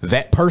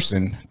 that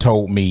person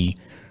told me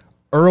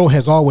Earl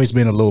has always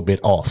been a little bit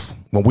off.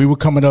 When we were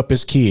coming up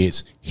as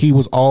kids, he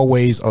was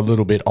always a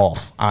little bit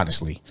off,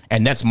 honestly.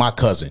 And that's my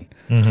cousin.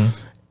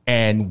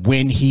 And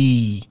when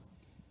he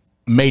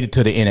made it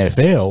to the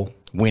NFL,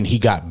 when he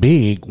got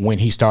big, when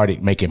he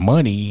started making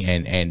money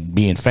and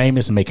being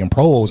famous and making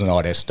pros and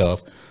all that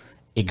stuff,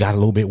 it got a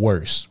little bit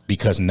worse,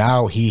 because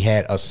now he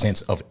had a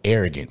sense of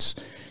arrogance.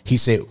 He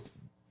said,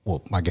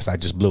 well, I guess I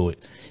just blew it.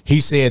 He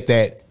said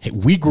that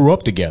we grew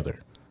up together,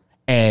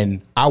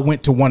 and I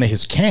went to one of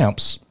his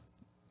camps,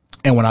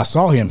 and when I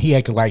saw him, he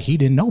acted like he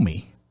didn't know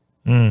me.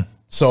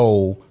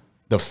 So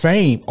the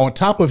fame, on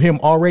top of him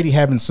already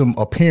having some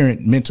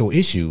apparent mental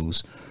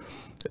issues,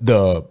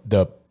 the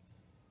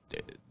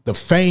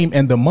fame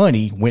and the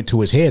money went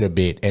to his head a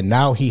bit, and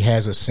now he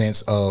has a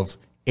sense of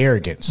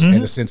arrogance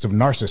and a sense of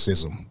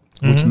narcissism,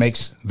 which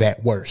makes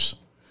that worse.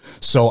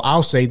 So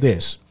I'll say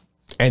this,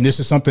 and this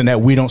is something that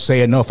we don't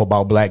say enough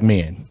about black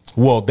men.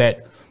 Well,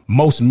 that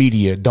most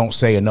media don't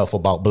say enough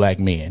about black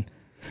men.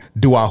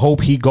 Do I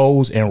hope he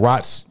goes and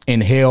rots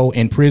in hell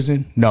in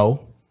prison?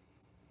 No.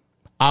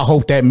 I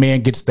hope that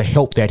man gets the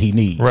help that he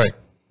needs. Right.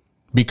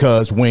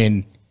 Because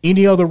when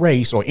any other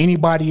race or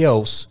anybody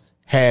else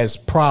has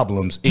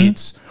problems,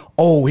 it's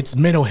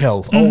mental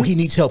health. Oh, he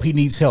needs help. He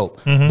needs help.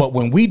 But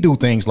when we do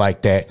things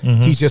like that,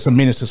 he's just a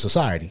menace to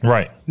society.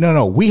 Right.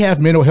 No, we have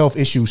mental health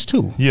issues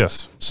too.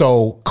 Yes.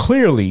 So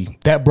clearly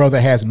that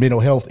brother has mental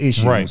health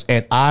issues. Right.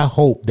 And I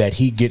hope that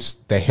he gets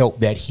the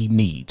help that he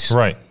needs.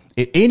 Right.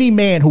 Any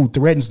man who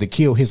threatens to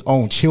kill his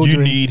own children,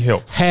 you need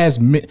help.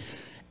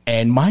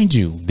 And mind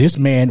you, this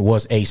man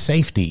was a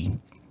safety,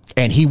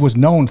 and he was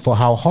known for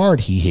how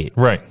hard he hit.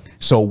 Right.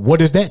 So what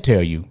does that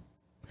tell you?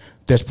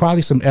 There's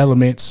probably some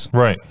elements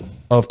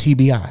of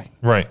TBI.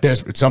 Right.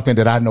 There's something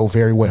that I know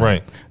very well.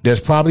 Right.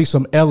 There's probably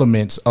some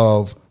elements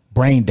of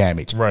brain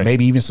damage. Right.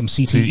 Maybe even some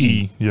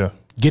CTE. Yeah.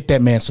 Get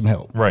that man some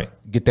help. Right.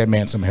 Get that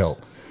man some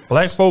help.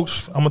 Black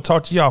folks, I'm going to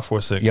talk to y'all for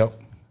a second. Yep.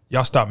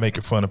 Y'all stop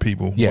making fun of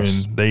people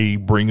when they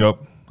bring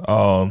up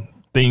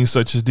things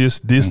such as this.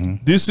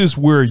 This is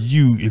where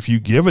if you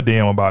give a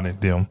damn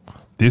about them,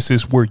 this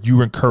is where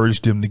you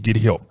encourage them to get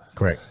help.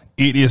 Correct.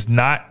 It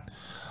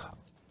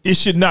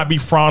should not be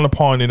frowned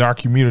upon in our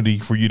community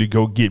for you to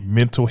go get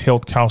mental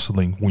health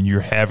counseling when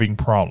you're having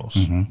problems,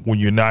 when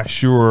you're not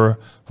sure,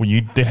 when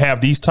you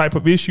have these type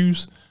of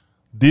issues.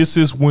 This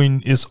is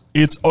when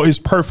it's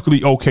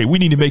perfectly okay. We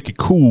need to make it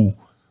cool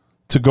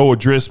to go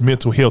address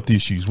mental health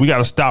issues. We got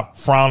to stop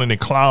frowning and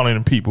clowning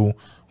at people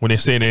when they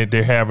say that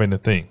they're having a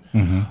thing.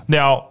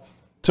 Now,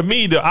 to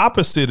me, the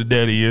opposite of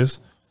that is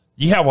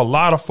you have a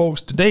lot of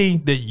folks today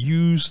that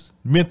use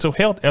mental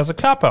health as a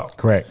cop-out.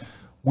 Correct.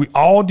 We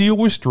all deal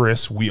with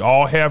stress. We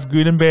all have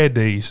good and bad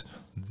days.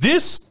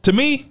 This, to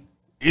me,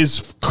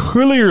 is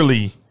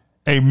clearly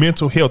a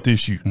mental health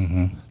issue.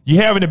 You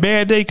having a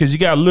bad day because you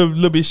got a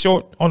little bit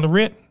short on the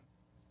rent.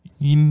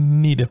 You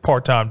need a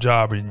part-time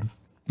job and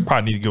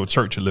probably need to go to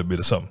church a little bit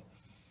or something.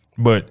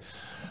 But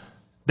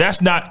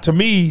that's not, to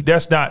me,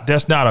 that's not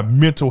a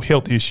mental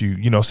health issue.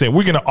 You know what I'm saying?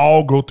 We're going to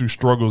all go through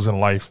struggles in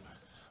life.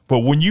 But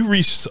when you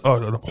reach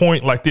a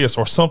point like this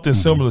or something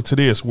similar to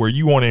this, where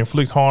you want to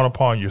inflict harm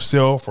upon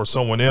yourself or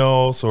someone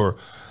else, or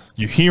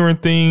you're hearing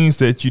things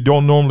that you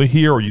don't normally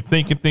hear, or you're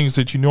thinking things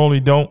that you normally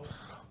don't,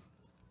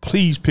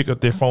 please pick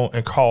up their phone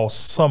and call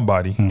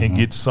somebody and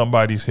get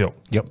somebody's help.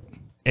 Yep.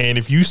 And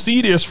if you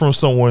see this from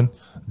someone,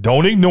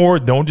 don't ignore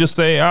it. Don't just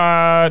say,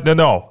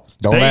 no.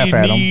 Don't laugh at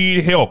them. They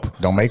need help.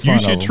 Don't make fun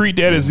of them. You should treat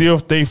that as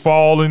if they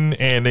fallen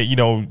and they,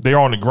 they're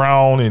on the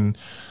ground and,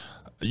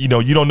 you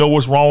don't know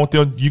what's wrong with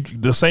them.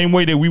 The same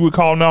way that we would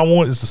call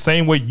 911 is the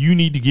same way you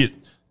need to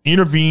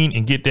intervene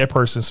and get that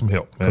person some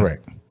help. Man.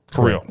 Correct.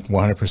 For real.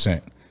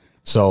 100%.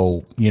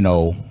 So,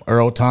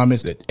 Earl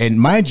Thomas, and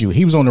mind you,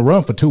 he was on the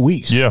run for 2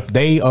 weeks. Yeah.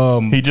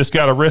 He just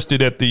got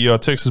arrested at the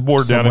Texas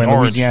border down in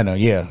Orange. Louisiana.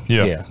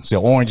 Yeah.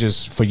 So Orange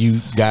is, for you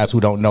guys who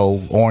don't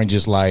know, Orange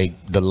is like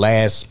the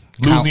last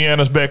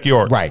Louisiana's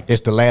backyard. Right.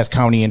 It's the last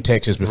county in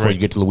Texas before you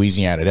get to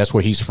Louisiana. That's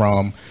where he's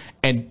from.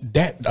 And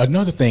that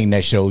another thing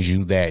that shows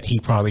you that he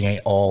probably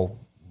ain't all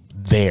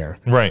there.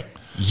 Right.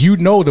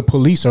 The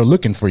police are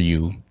looking for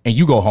you and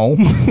you go home.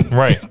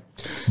 Right.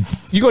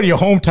 You go to your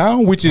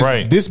hometown, which is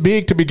this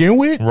big to begin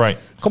with. Right.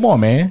 Come on,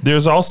 man.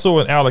 There's also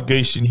an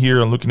allegation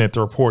here. I'm looking at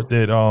the report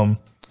that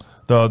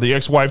the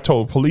ex-wife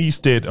told police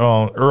that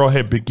Earl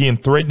had begun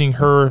threatening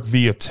her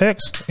via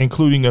text,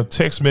 including a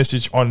text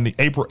message on the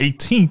April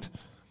 18th.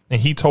 And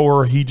he told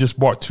her he just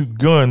bought 2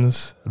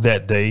 guns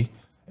that day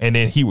and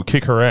then he would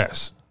kick her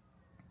ass.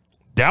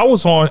 That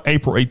was on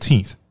April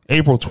 18th.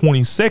 April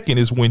 22nd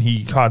is when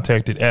he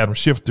contacted Adam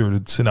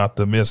Schifter to send out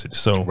the message.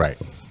 So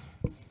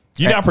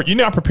you're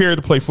not prepared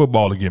to play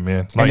football again,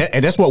 man.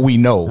 And that's what we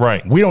know.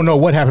 Right. We don't know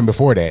what happened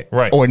before that.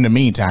 Right. Or in the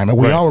meantime. And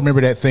we all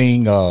remember that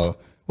thing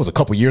was a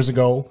couple years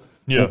ago.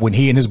 Yeah. When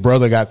he and his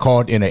brother got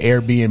caught in an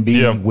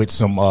Airbnb with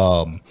some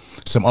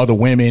other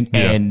women.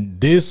 Yeah.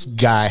 And this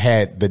guy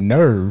had the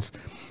nerve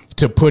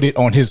to put it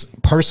on his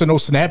personal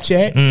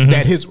Snapchat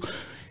that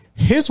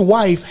his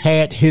wife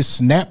had his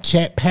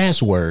Snapchat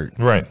password.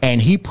 Right.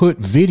 And he put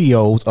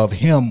videos of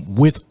him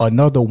with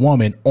another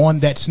woman on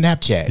that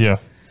Snapchat. Yeah.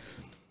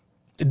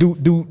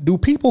 Do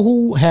people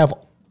who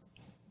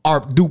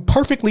do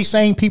perfectly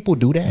sane people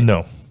do that?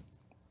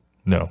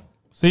 No.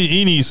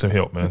 He needs some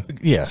help, man.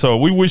 Yeah. So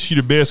we wish you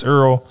the best,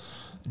 Earl.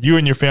 You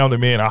and your family,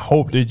 man. I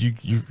hope that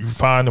you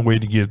find a way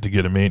to get it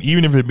together, man.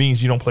 Even if it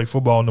means you don't play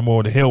football no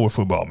more. The hell with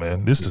football,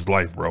 man. This is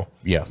life, bro.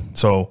 Yeah.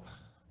 So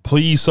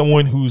please,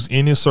 someone who's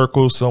in his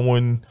circle,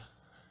 someone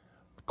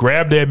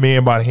grab that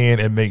man by the hand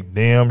and make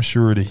damn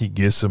sure that he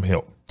gets some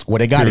help. Well,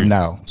 they got him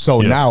now.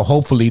 So now,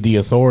 hopefully, the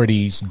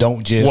authorities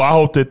don't just. Well, I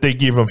hope that they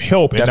give him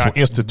help and not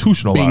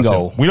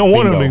institutionalize him. We don't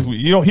want him.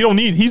 He don't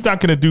need. He's not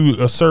going to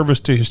do a service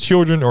to his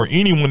children or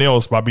anyone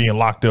else by being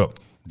locked up.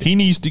 He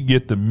needs to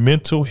get the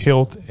mental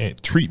health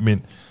and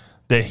treatment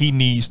that he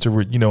needs to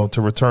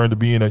return to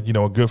being a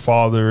good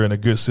father and a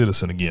good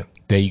citizen again.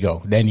 There you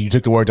go. Then you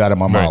took the words out of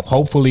my mouth.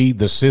 Hopefully,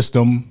 the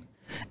system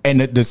and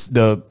the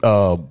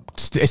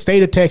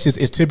state of Texas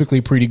is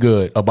typically pretty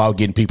good about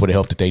getting people the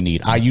help that they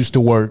need. I used to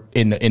work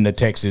in the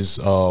Texas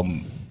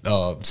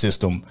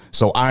system,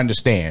 so I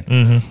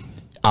understand.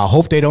 I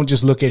hope they don't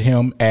just look at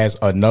him as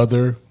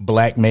another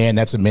black man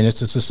that's a menace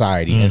to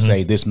society and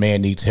say this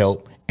man needs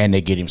help, and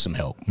they get him some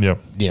help. Yeah,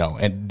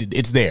 and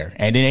it's there,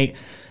 and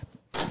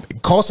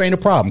cost ain't a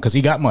problem because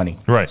he got money.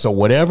 Right. So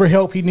whatever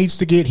help he needs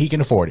to get, he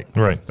can afford it.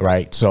 Right.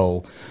 Right.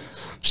 So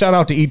shout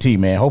out to ET,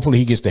 man. Hopefully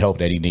he gets the help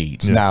that he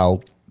needs. Yeah. Now,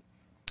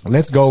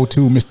 let's go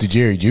to Mr.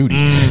 Jerry Jeudy.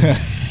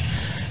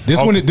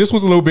 This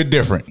was a little bit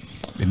different.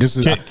 And this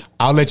is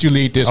I'll let you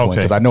lead this one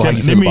because I know how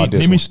you feel about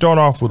this. Let me start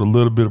off with a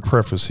little bit of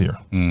preface here.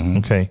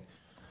 Okay.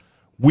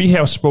 We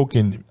have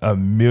spoken a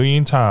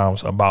million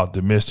times about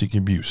domestic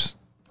abuse.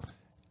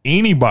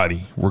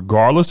 Anybody,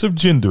 regardless of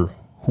gender,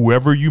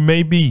 whoever you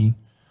may be,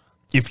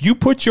 if you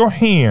put your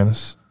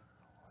hands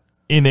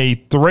in a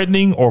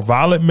threatening or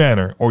violent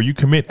manner, or you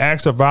commit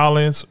acts of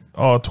violence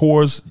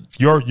towards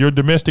your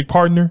domestic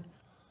partner,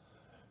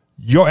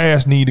 your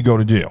ass need to go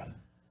to jail.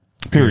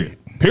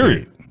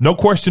 Period. No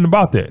question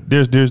about that.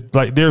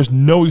 There's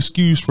no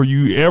excuse for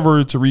you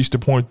ever to reach the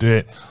point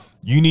that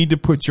you need to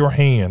put your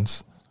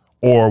hands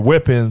or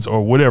weapons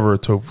or whatever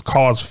to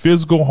cause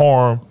physical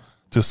harm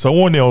to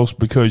someone else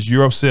because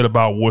you're upset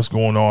about what's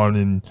going on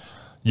in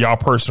y'all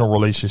personal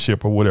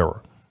relationship or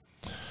whatever.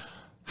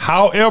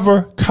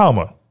 However,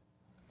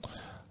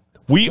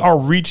 we are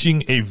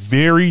reaching a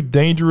very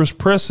dangerous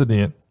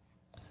precedent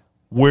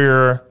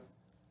where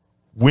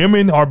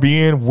women are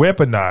being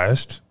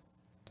weaponized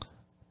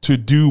to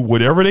do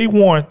whatever they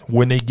want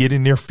when they get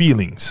in their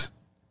feelings.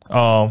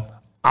 I'm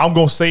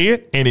going to say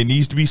it, and it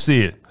needs to be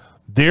said.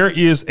 There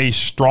is a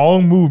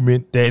strong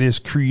movement that is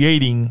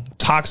creating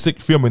toxic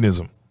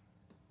feminism.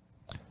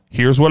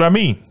 Here's what I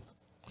mean.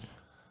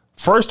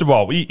 First of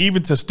all,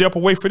 even to step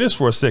away for this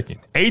for a second,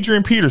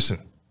 Adrian Peterson,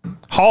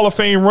 Hall of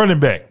Fame running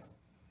back,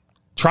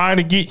 trying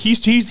to get he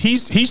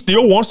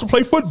still wants to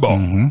play football.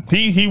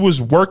 He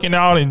was working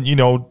out and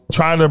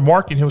trying to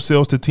market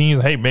himself to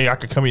teams. Hey man, I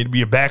could come in to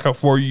be a backup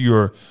for you,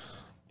 or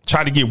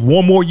try to get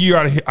one more year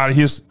out of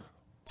his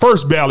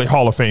first ballot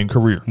Hall of Fame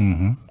career.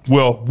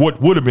 Well, what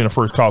would have been a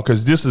first call,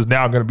 because this is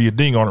now going to be a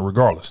ding on it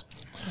regardless.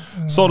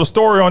 So the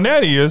story on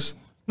that is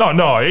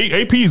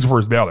AP is the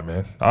first ballot,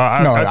 man.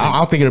 I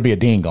don't think it'll be a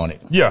ding on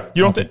it. Yeah,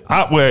 you don't think?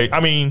 I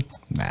mean.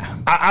 Nah.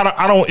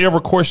 I don't ever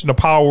question the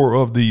power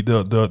of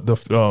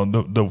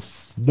the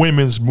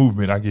women's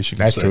movement, I guess you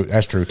can say. True.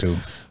 That's true too.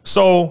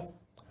 So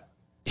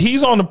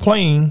he's on the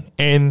plane,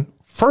 and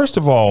first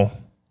of all,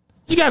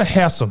 you got to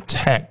have some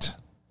tact.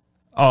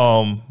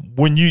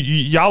 When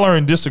y'all are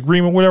in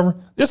disagreement, whatever,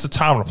 it's a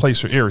time and a place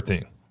for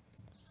everything.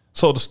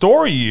 So the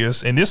story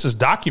is, and this is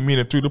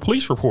documented through the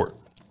police report,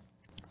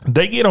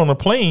 they get on the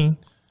plane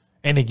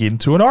and they get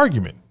into an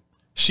argument.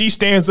 She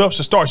stands up,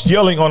 she starts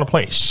yelling on the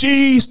plane.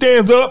 She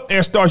stands up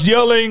and starts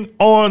yelling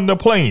on the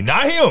plane.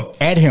 Not him.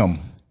 At him.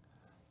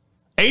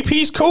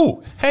 AP's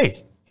cool.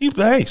 Hey,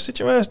 sit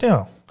your ass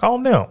down.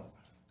 Calm down. You know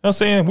what I'm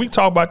saying? We can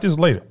talk about this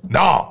later.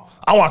 No,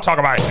 I want to talk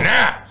about it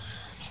now.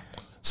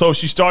 So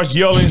she starts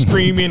yelling,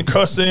 screaming,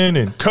 cussing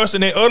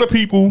at other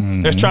people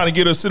that's trying to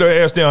get her to sit her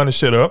ass down and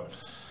shut up.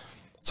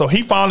 So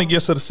he finally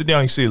gets her to sit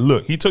down. He said,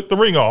 look, he took the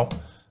ring off.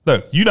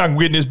 Look, you're not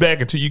getting this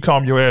back until you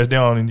calm your ass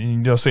down. And you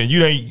know what I'm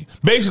saying?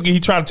 Basically, he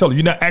trying to tell her,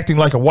 you're not acting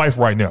like a wife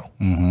right now.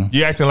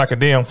 You're acting like a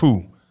damn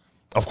fool.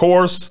 Of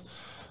course,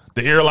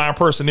 the airline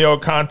personnel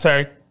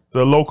contact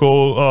the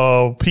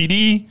local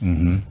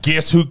PD.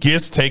 Guess who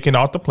gets taken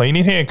off the plane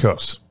in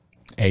handcuffs?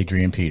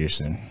 Adrian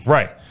Peterson.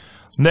 Right.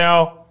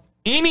 Now,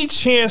 any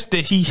chance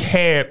that he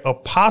had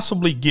of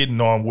possibly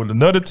getting on with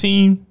another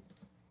team,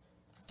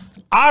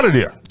 out of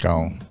there.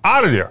 Gone.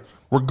 Out of there.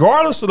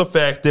 Regardless of the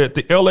fact that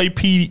the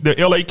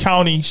LA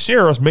County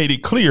sheriffs made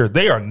it clear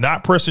they are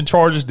not pressing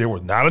charges. There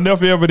was not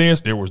enough evidence.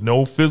 There was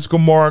no physical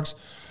marks,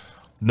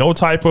 no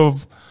type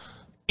of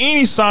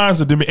any signs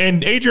of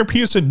and Adrian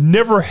Peterson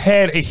never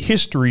had a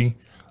history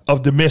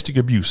of domestic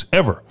abuse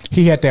ever.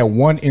 He had that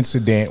one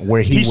incident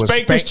where he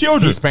spanked his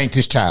children. He spanked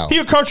his child. He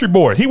a country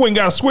boy. He went and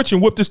got a switch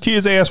and whooped his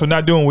kid's ass for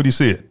not doing what he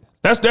said.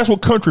 That's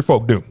what country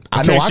folk do.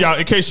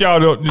 In case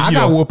y'all don't, I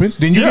got whoopings.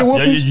 Didn't you get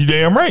whoopings? You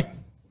damn right.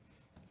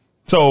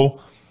 So,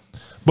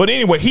 but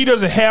anyway, he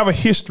doesn't have a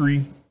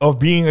history of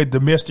being a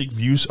domestic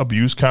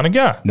abuse kind of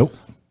guy. Nope.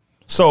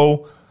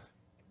 So,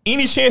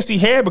 any chance he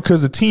had,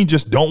 because the team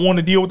just don't want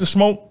to deal with the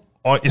smoke,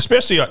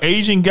 especially an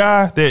Asian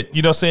guy that,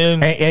 you know what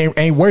I'm saying?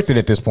 Ain't worth it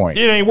at this point.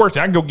 It ain't worth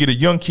it. I can go get a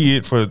young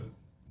kid for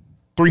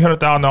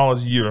 $300,000 a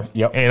year,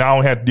 and I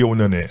don't have to deal with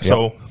none of that. Yep.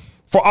 So,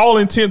 for all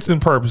intents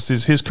and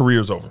purposes, his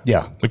career is over.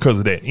 Yeah, because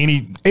of that.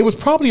 It was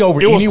probably over.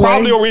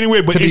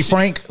 But to be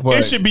frank,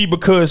 it should be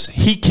because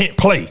he can't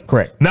play.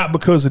 Correct. Not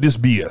because of this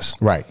BS.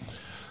 Right.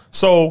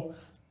 So,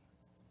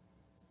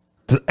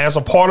 as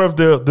a part of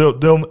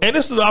the and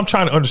this is what I'm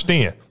trying to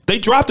understand. They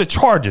dropped the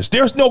charges.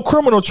 There's no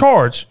criminal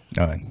charge.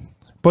 None.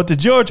 But the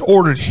judge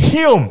ordered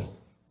him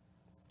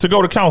to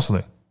go to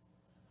counseling.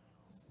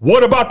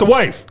 What about the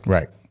wife?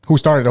 Right. Who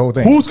started the whole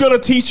thing? Who's going to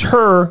teach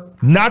her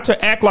not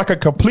to act like a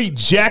complete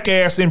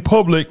jackass in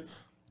public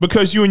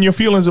because you and your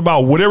feelings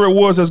about whatever it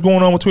was that's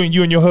going on between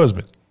you and your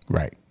husband?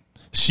 Right.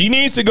 She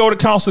needs to go to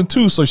counseling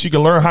too, so she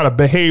can learn how to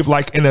behave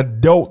like an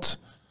adult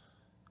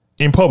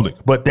in public.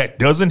 But that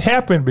doesn't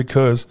happen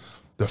because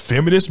the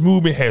feminist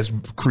movement has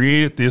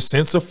created this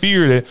sense of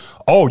fear that,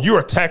 oh, you're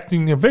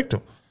attacking the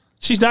victim.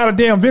 She's not a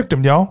damn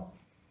victim, y'all.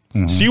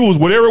 She was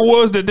whatever it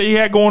was that they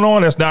had going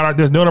on. That's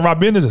none of our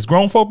business. It's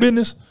grown folk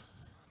business.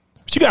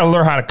 But you got to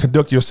learn how to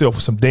conduct yourself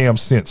with some damn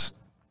sense.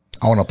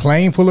 On a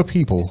plane full of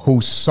people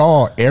who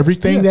saw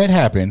everything that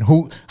happened,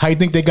 how you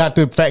think they got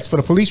the facts for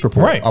the police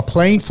report? Right. A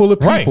plane full of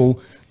people.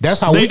 Right. That's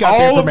how we got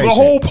the information. The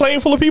whole plane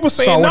full of people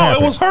saying, no,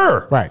 it was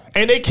her. Right.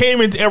 And they came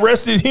and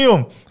arrested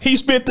him. He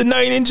spent the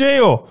night in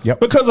jail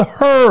because of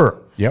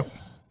her. Yep.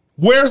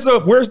 Where's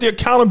the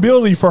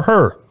accountability for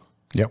her?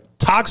 Yep.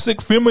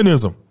 Toxic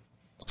feminism.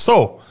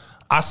 So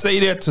I say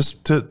that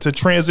to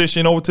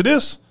transition over to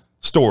this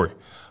story.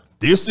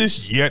 This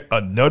is yet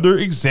another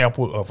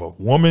example of a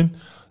woman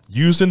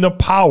using the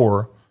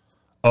power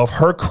of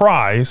her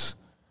cries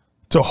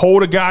to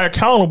hold a guy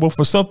accountable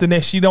for something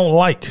that she don't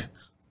like.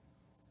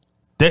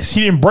 That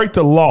he didn't break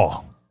the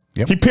law.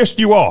 Yep. He pissed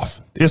you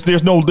off.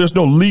 There's no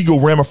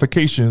legal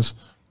ramifications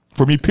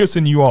for me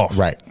pissing you off.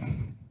 Right.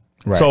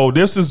 Right. So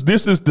this is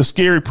the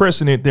scary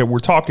precedent that we're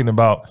talking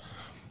about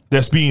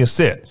that's being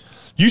set.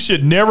 You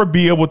should never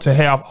be able to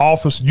have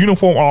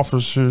uniform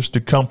officers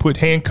to come put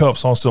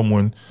handcuffs on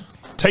someone,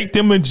 take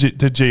them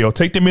to jail,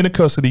 take them into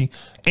custody,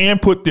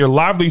 and put their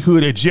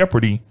livelihood at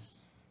jeopardy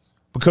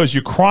because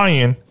you're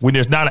crying when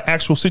there's not an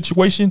actual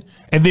situation,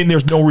 and then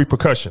there's no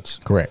repercussions.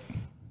 Correct.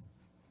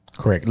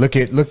 Look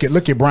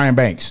at Brian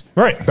Banks.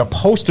 Right. The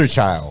poster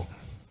child.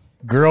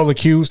 Girl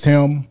accused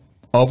him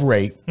of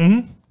rape.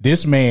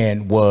 This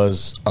man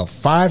was a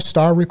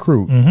 5-star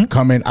recruit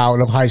coming out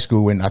of high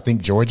school in, I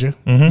think, Georgia.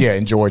 Yeah,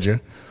 in Georgia.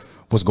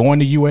 Was going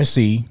to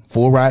USC,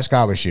 full ride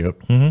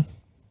scholarship.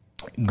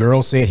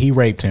 Girl said he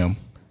raped him.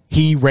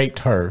 He raped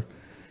her.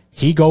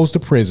 He goes to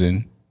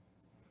prison.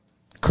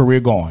 Career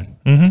gone.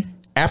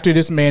 After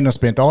this man has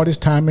spent all this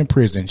time in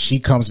prison, she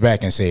comes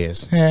back and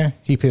says,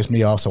 he pissed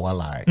me off, so I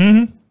lied.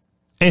 And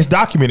it's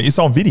documented. It's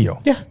on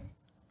video. Yeah.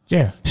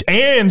 Yeah.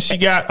 And she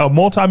got a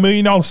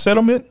multi-million-dollar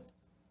settlement.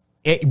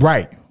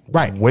 Right.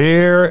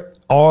 Where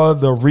are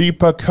the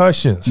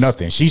repercussions?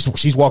 Nothing.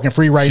 She's walking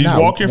free now. She's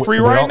walking free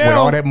right now. With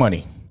all that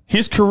money.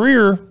 His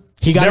career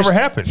never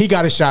happened. He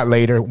got a shot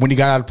later when he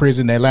got out of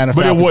prison. The Atlanta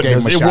but Falcons gave him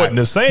a shot. It wasn't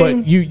the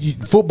same. But you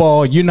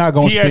football, you're not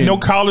going to spend. He had no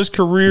college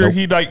career. Nope.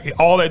 He like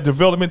all that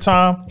development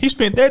time. He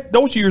spent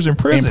those years in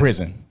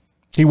prison.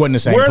 He wasn't the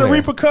same Where are player. the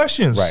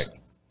repercussions? Right.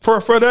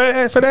 For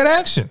that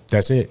action.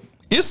 That's it.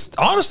 It's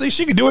honestly,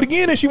 she could do it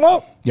again if she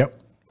won't. Yep.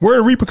 Where are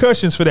the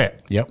repercussions for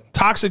that? Yep.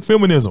 Toxic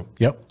feminism.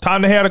 Yep.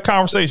 Time to have a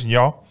conversation,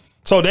 y'all.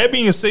 So that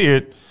being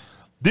said,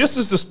 this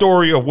is the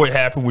story of what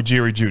happened with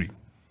Jerry Jeudy,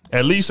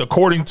 at least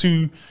according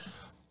to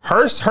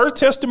her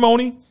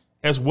testimony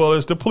as well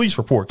as the police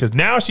report. Because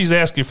now she's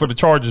asking for the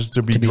charges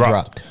to be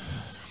dropped.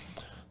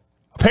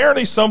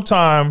 Apparently,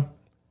 sometime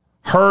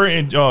her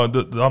and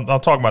I'm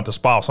talking about the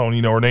spouse. I don't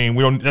even know her name.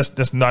 We don't.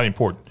 That's not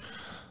important.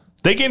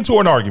 They get into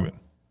an argument.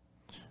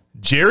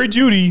 Jerry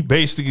Jeudy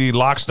basically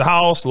locks the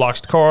house, locks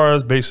the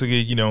cars,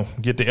 basically,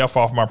 get the F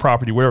off my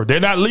property, wherever.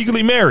 They're not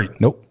legally married.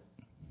 Nope.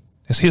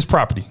 It's his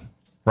property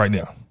right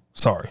now.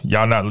 Sorry.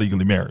 Y'all not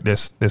legally married.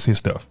 That's his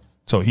stuff.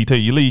 So he tell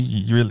you leave,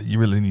 you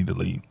really need to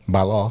leave.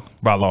 By law.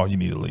 By law, you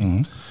need to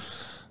leave.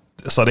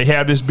 So they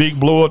have this big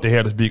blow up. They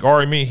have this big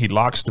argument. He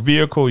locks the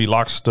vehicle. He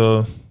locks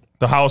the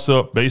house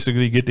up.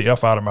 Basically, get the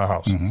F out of my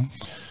house.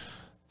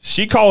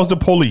 She calls the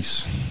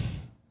police.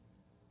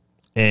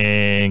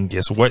 And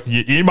guess what?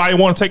 Anybody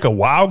want to take a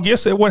wild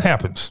guess at what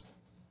happens?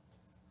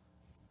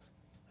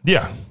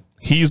 Yeah,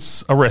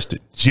 he's arrested.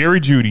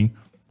 Jerry Jeudy,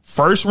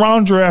 first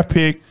round draft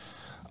pick,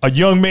 a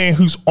young man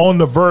who's on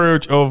the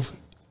verge of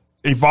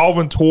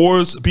evolving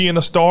towards being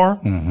a star.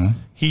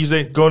 He's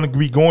going to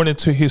be going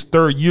into his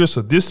 3rd year.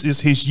 So this is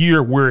his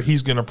year where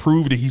he's going to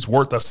prove that he's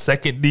worth a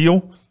second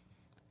deal.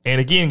 And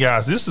again,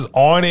 guys, this is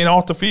on and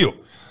off the field.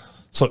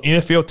 So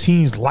NFL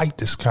teams like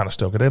this kind of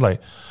stuff. They're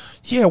like,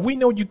 yeah, we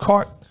know you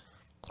caught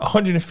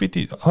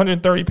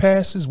 130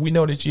 passes. We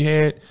know that you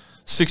had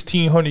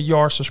 1,600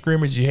 yards of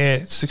scrimmage. You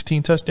had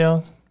 16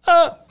 touchdowns.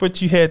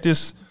 But you had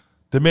this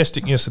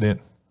domestic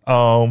incident.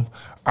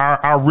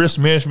 Our risk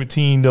management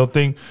team, they'll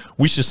think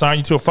we should sign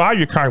you to a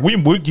 5-year contract. We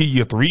would give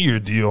you a 3-year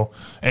deal,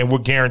 and we'll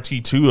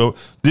guarantee too.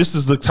 This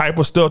is the type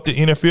of stuff that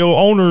NFL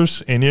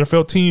owners and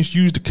NFL teams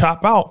use to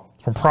cop out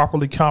from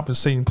properly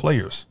compensating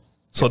players.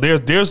 So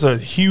there's a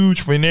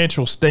huge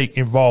financial stake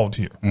involved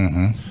here.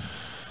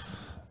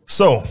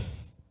 So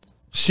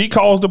she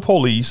calls the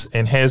police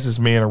and has this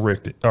man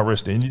arrested.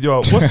 And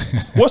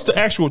what's the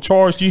actual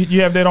charge? Do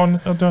you have that on?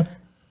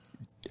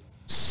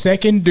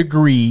 2nd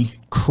degree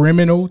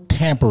criminal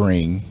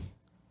tampering,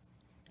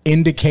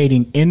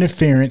 indicating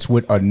interference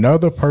with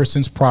another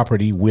person's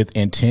property with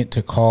intent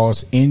to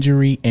cause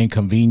injury,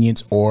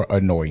 inconvenience, or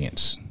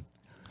annoyance.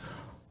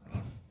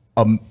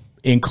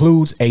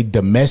 Includes a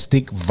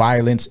domestic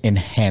violence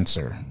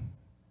enhancer.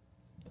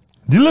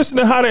 Do you listen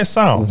to how that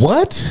sounds?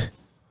 What?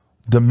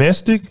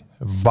 Domestic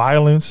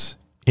violence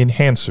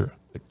enhancer.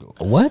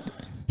 What?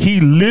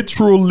 He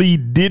literally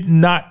did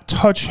not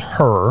touch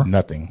her.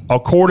 Nothing.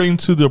 According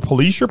to the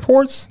police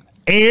reports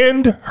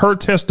and her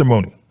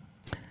testimony.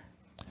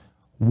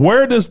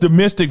 Where does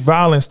domestic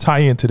violence tie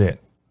into that?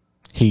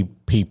 He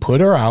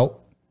put her out.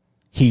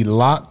 He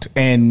locked,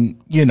 and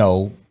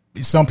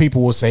some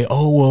people will say,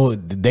 oh, well,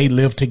 they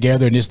live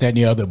together and this, that, and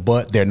the other,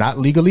 but they're not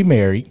legally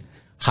married.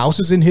 House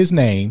is in his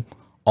name.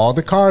 All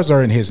the cars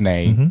are in his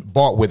name,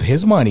 bought with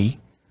his money.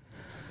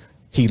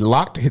 He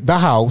locked the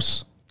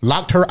house,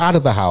 locked her out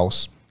of the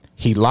house.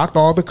 He locked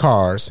all the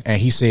cars,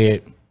 and he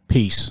said,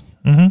 peace.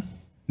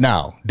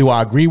 Now, do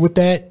I agree with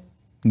that?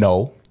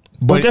 No.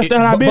 But that's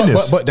not our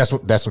business. But that's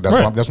what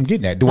I'm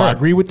getting at. Do I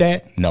agree with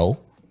that? No.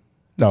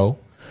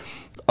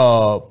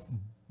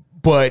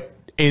 But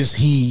is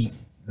he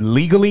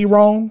legally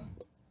wrong?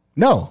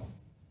 No.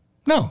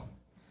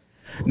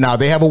 Now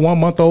they have a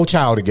 1-month-old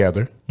child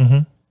together.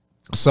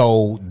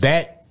 So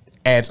that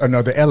adds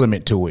another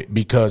element to it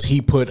because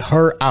he put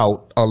her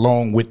out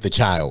along with the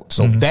child.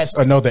 So that's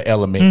another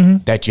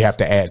element that you have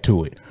to add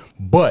to it.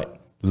 But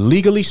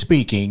legally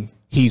speaking,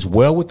 he's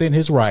well within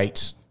his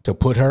rights to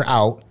put her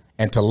out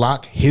and to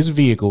lock his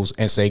vehicles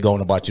and say, go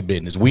on about your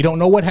business. We don't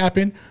know what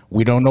happened.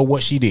 We don't know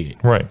what she did.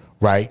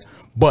 Right.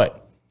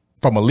 But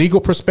from a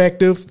legal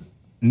perspective,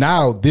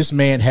 now this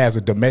man has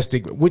a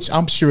domestic, which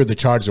I'm sure the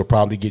charges will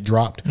probably get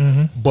dropped,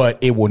 but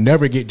it will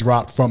never get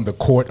dropped from the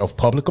court of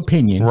public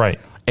opinion. Right.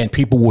 And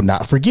people will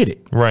not forget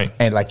it. Right.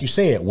 And like you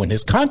said, when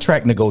his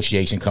contract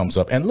negotiation comes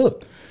up, and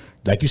look,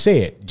 like you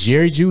said,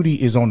 Jerry Jeudy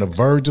is on the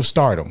verge of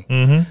stardom.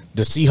 The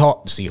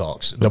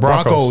Seahawks, the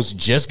Broncos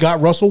just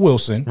got Russell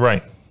Wilson.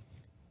 Right.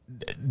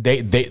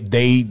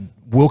 they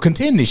will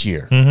contend this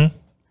year. Mm-hmm.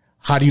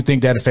 How do you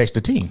think that affects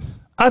the team?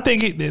 I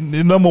think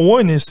number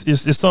one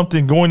is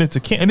something going into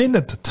camp, and then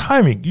the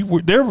timing.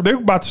 They're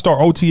about to start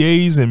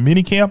OTAs and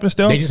mini camp and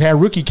stuff. They just had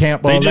rookie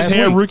camp.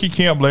 Rookie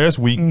camp last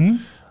week.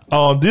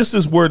 Mm-hmm. This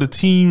is where the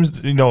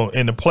teams,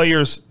 and the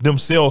players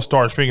themselves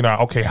start figuring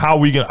out, okay, how are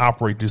we going to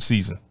operate this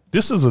season?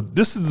 This is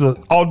a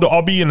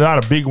albeit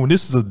not a big one.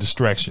 This is a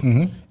distraction.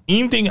 Mm-hmm.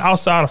 Anything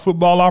outside of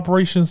football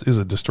operations is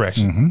a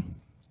distraction. Mm-hmm.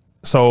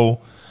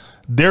 So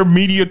their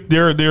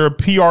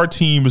PR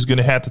team is going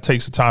to have to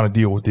take some time to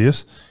deal with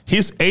this.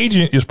 His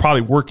agent is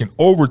probably working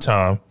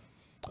overtime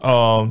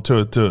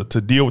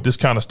to deal with this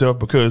kind of stuff,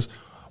 because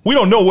we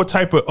don't know what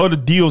type of other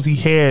deals he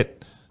had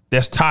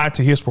that's tied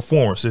to his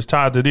performance. It's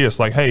tied to this,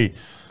 like, hey,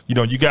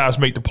 you guys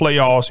make the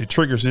playoffs, it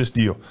triggers this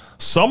deal.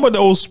 Some of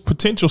those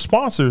potential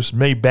sponsors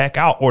may back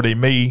out, or they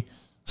may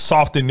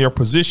soften their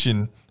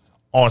position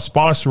on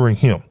sponsoring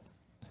him.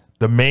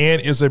 The man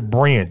is a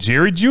brand.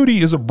 Jerry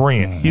Jeudy is a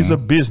brand. Mm-hmm. He's a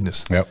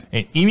business. Yep.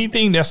 And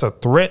anything that's a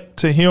threat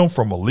to him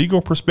from a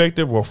legal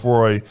perspective, or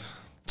for a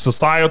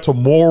societal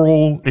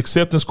moral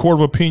acceptance court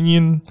of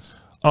opinion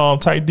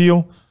type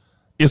deal,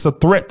 it's a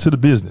threat to the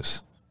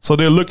business. So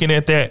they're looking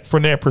at that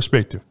from that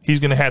perspective. He's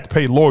going to have to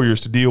pay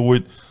lawyers to deal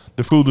with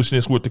the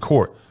foolishness with the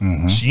court.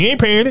 Mm-hmm. She ain't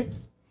paying it.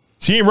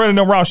 She ain't running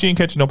no route. She ain't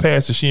catching no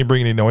passes. She ain't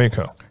bringing in no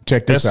income.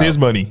 Check this out. That's his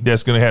money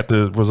that's going to have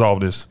to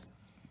resolve this.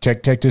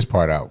 Check this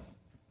part out.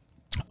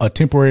 A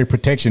temporary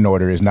protection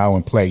order is now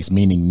in place,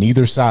 meaning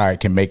neither side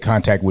can make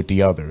contact with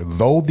the other.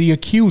 Though the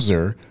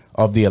accuser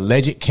of the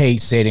alleged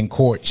case said in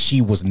court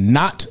she was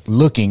not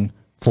looking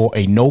for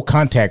a no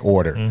contact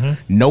order,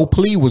 no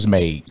plea was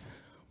made.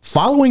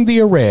 Following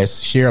the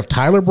arrest, Sheriff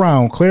Tyler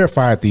Brown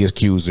clarified the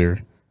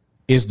accuser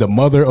is the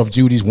mother of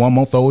Jeudy's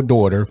 1-month-old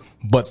daughter,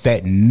 but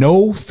that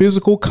no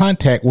physical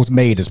contact was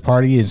made as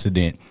part of the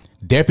incident.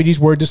 Deputies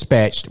were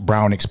dispatched,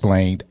 Brown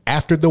explained,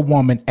 after the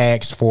woman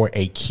asked for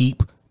a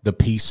keep the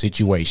peace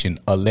situation,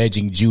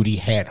 alleging Jeudy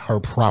had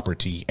her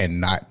property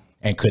and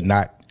could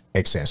not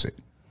access it.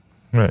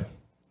 Right.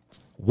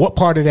 What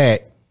part of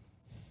that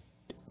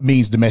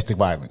means domestic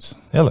violence?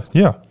 Hella,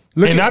 yeah.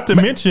 And not to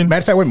mention, matter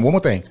of fact, wait a minute, one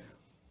more thing.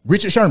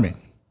 Richard Sherman.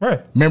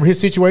 Right. Remember his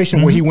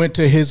situation where he went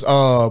to his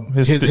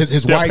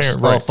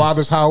wife's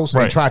father's house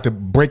and tried to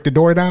break the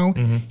door down?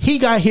 Mm-hmm. He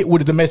got hit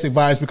with a domestic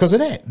violence because of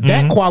that. Mm-hmm.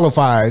 That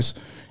qualifies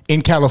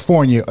in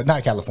California,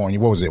 not California,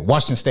 what was it?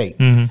 Washington State,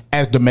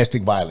 as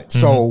domestic violence.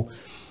 Mm-hmm. So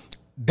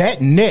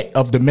that net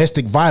of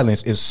domestic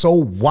violence is so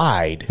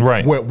wide.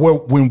 Right. Where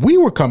when we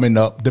were coming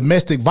up,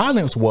 domestic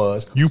violence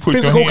was you put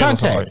physical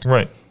contact.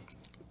 Right.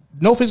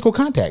 No physical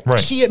contact. Right.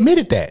 She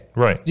admitted that.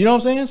 Right. You know what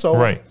I'm saying? So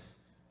right.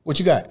 What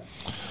you got?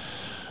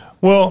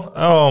 Well,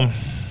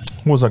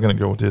 where was I going to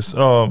go with this?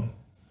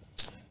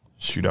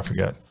 Shoot, I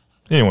forgot.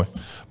 Anyway,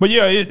 but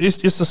yeah,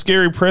 it's a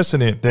scary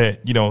precedent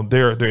that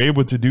they're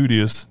able to do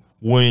this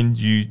when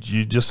you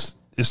just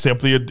it's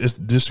simply a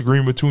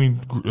disagreement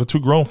between two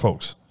grown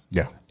folks.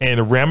 Yeah, and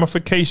the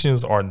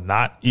ramifications are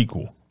not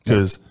equal,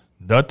 because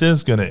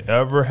nothing's going to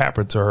ever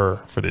happen to her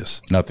for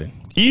this. Nothing.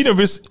 Even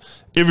if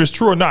it's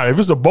true or not, if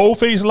it's a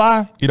bold-faced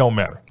lie, it don't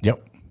matter.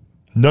 Yep.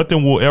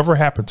 Nothing will ever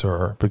happen to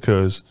her,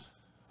 because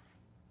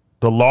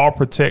the law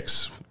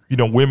protects,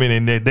 women,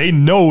 and they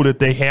know that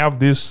they have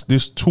this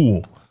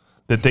tool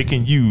that they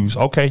can use.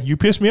 Okay, you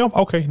pissed me off.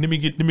 Okay, let me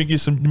get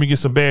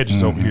some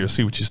badges over here.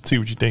 See what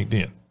you think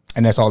then.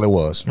 And that's all it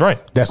was. Right.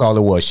 That's all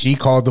it was. She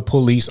called the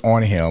police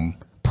on him,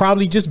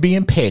 probably just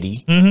being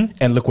petty,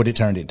 and look what it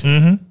turned into.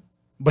 Mm-hmm.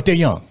 But they're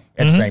young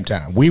at the same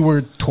time. We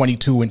were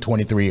 22 and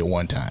 23 at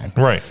one time.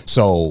 Right.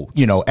 So,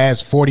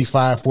 as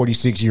 45,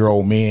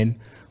 46-year-old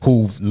men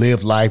who've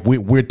lived life,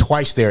 we're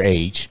twice their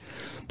age.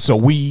 So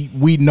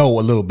we know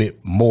a little bit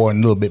more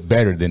and a little bit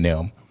better than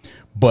them.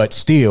 But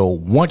still,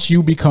 once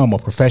you become a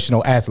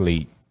professional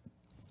athlete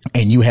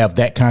and you have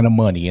that kind of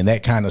money and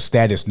that kind of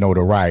status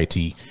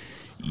notoriety,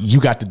 you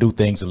got to do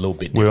things a little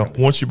bit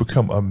differently. Well, once you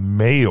become a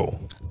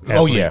male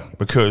athlete,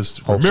 because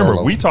Hope remember,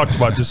 Solo. We talked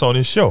about this on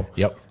this show.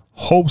 Yep.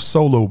 Hope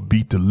Solo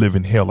beat the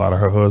living hell out of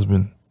her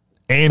husband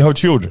and her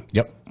children.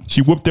 Yep.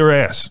 She whooped their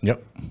ass.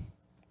 Yep.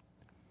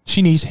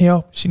 She needs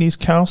help. She needs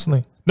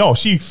counseling. No,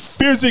 she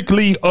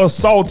physically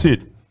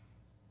assaulted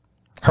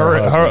her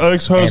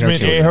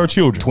ex-husband and her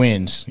children.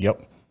 Twins.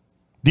 Yep.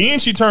 Then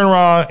she turned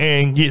around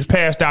and gets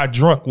passed out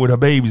drunk with her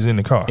babies in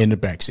the car. In the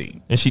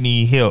backseat. And she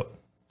needs help.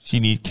 She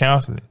needs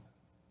counseling.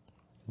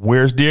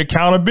 Where's the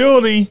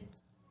accountability?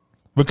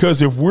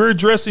 Because if we're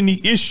addressing the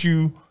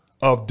issue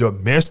of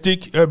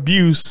domestic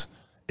abuse,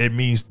 it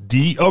means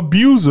the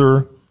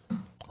abuser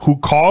who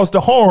caused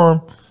the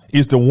harm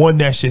is the one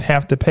that should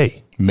have to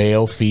pay.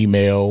 Male,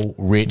 female,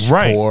 rich,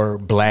 poor,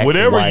 black,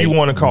 whatever white, you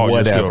want to call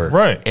yourself.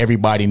 Right.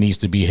 Everybody needs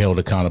to be held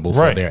accountable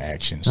for their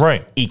actions.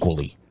 Right.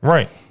 Equally.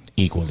 Right.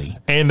 Equally.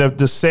 And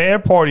the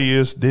sad part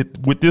is that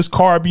with this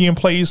card being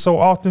played so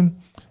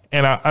often,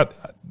 and I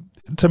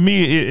to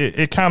me,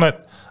 it kind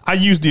of, I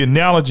use the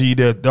analogy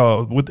that,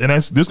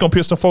 this going to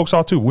piss some folks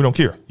off too. We don't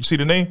care. You see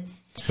the name?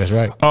 That's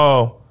right.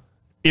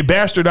 It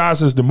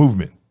bastardizes the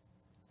movement,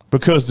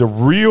 because the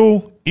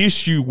real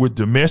issue with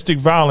domestic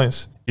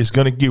violence is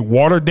going to get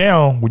watered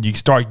down when you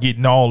start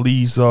getting all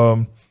these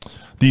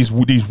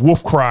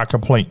wolf cry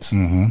complaints.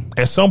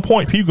 At some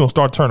point, people going to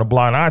start turning a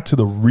blind eye to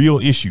the real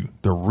issue.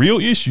 The real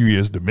issue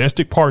is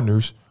domestic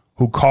partners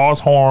who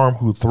cause harm,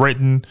 who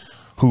threaten,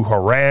 who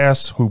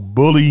harass, who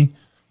bully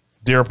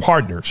their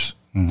partners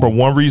for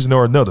one reason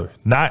or another.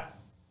 Not,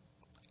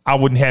 I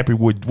wasn't happy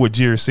with what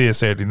Jerry said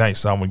Saturday night,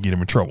 so I'm going to get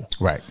him in trouble.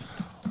 Right.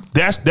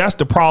 That's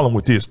the problem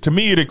with this. To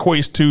me, it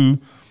equates to,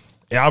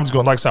 and I'm just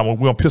going to, like I said, we're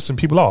going to piss some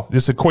people off.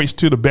 This equates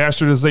to the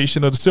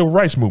bastardization of the civil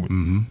rights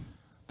movement.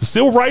 The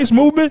civil rights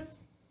movement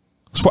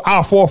was for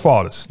our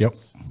forefathers. Yep.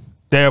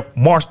 That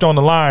marched on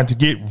the line to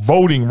get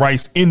voting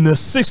rights in the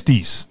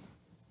 60s,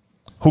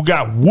 who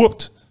got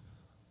whooped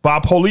by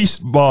police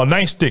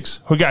nightsticks,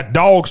 who got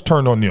dogs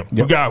turned on them,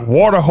 who got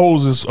water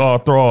hoses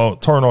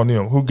turned on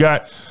them, who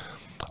got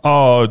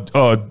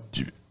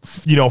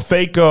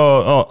fake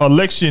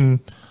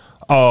election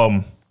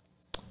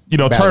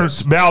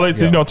ballots,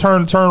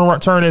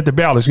 turn at the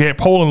ballots. We had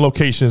polling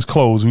locations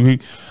closed. We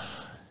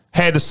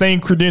had the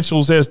same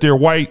credentials as their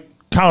white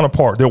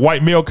counterpart, their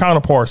white male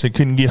counterparts that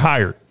couldn't get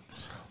hired.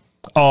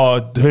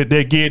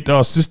 They get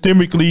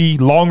systemically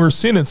longer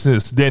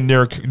sentences than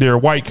their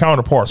white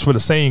counterparts for the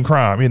same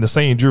crime in the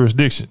same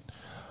jurisdiction.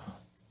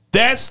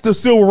 That's the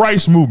civil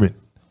rights movement.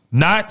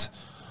 Not,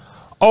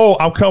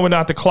 I'm coming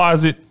out the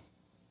closet.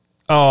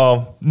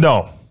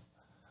 No.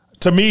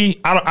 To me,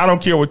 I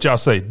don't care what y'all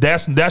say.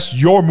 That's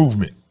your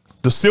movement.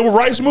 The civil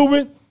rights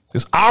movement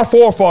is our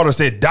forefathers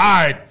that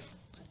died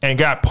and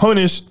got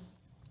punished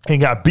and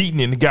got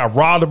beaten and got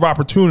robbed of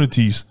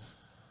opportunities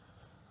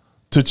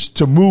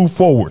to move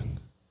forward.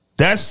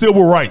 That's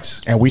civil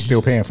rights. And we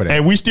still paying for that.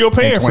 And we still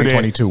paying for that.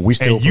 2022, we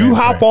still and you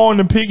hop on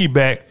the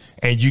piggyback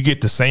and you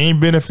get the same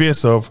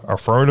benefits of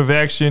affirmative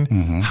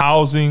action,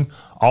 housing,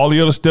 all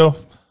the other stuff.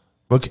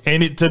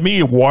 And to me,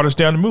 it waters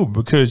down the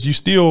movement because you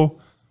still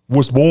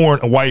was born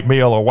a white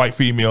male or white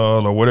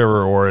female or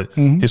whatever, or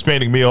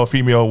Hispanic male,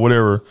 female,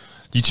 whatever.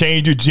 You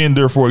change your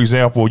gender, for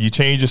example. You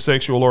change your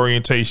sexual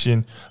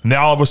orientation.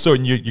 Now all of a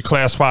sudden you're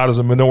classified as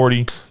a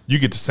minority. You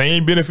get the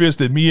same benefits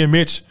that me and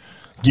Mitch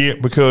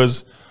get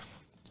because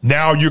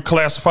now you're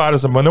classified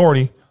as a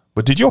minority.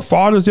 But did your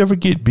fathers ever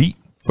get beat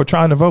for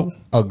trying to vote?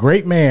 A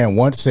great man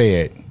once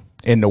said,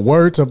 in the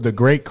words of the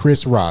great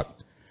Chris Rock,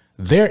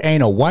 there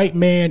ain't a white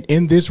man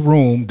in this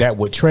room that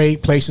would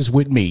trade places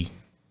with me,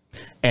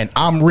 and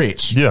I'm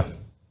rich. Yeah.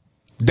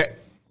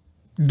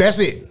 That's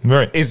it.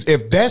 Right.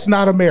 If that's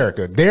not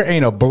America, there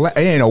ain't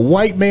a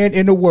white man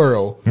in the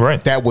world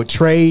that would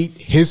trade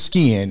his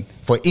skin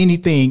for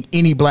anything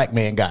any black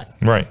man got.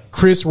 Right.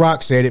 Chris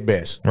Rock said it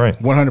best. Right.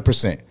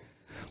 100%.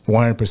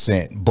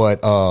 100%.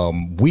 But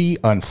we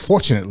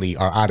unfortunately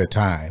are out of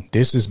time.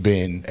 This has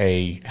been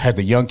as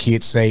the young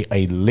kids say,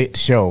 a lit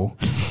show.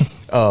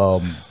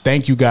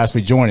 Thank you guys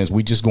for joining us.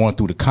 We just going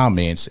through the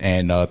comments,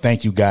 and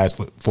thank you guys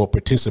for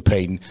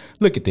participating.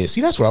 Look at this.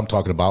 See, that's what I'm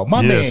talking about.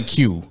 My man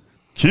Q.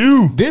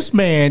 This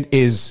man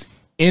is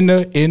in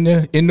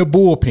the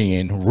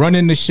bullpen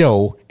running the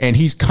show, and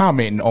he's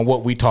commenting on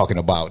what we talking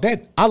about.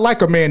 That I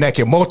like a man that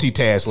can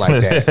multitask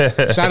like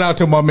that. Shout out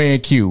to my man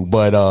Q.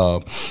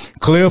 But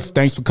Cliff,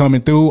 thanks for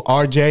coming through.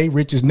 RJ,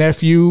 Rich's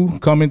nephew,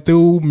 coming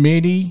through.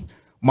 Minnie,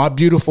 my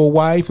beautiful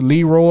wife,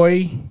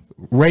 Leroy,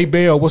 Ray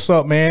Bell, what's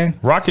up, man?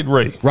 Rocket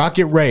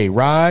Ray,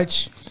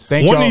 Raj.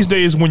 Thank One y'all. of these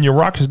days when your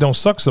Rockets don't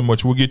suck so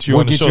much, we'll get you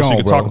on the show so you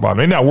can talk about it.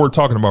 They're not worth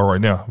talking about right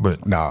now,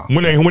 but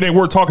when they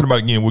worth talking about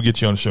again, we'll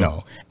get you on the show.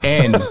 No.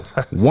 And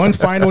one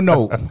final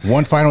note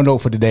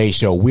for today's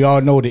show. We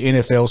all know the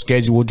NFL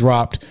schedule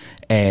dropped,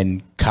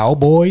 and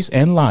Cowboys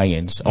and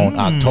Lions on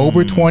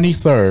October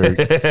 23rd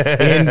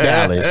in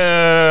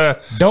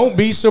Dallas. Don't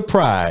be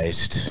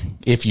surprised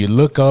if you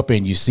look up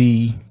and you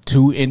see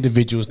two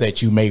individuals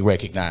that you may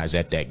recognize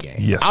at that game.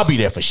 Yes. I'll be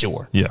there for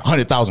sure. Yeah.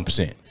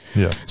 100,000%.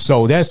 Yeah.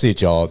 So that's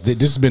it, y'all. This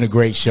has been a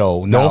great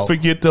show. Don't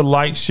forget to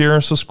like, share,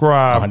 and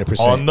subscribe 100%.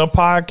 On the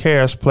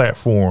podcast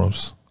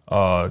platforms.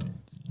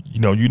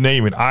 You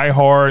name it.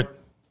 iHeart,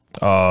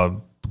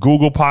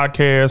 Google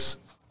Podcasts.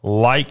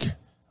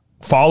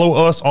 Follow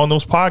us on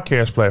those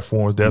podcast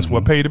platforms. That's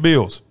what pay the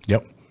bills.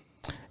 Yep.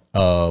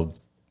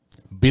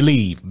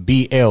 Believe,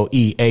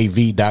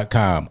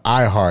 BLEAV.com,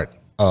 iHeart,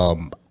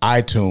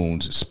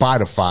 iTunes,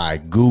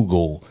 Spotify,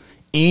 Google,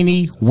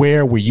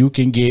 anywhere where you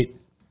can get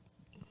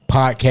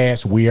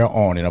podcasts, we are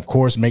on. And of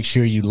course, make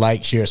sure you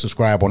like, share,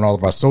 subscribe on all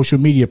of our social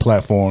media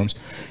platforms.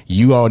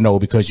 You all know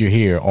because you're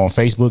here. On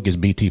Facebook is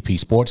BTP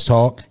Sports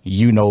Talk.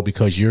 You know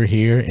because you're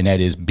here, and that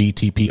is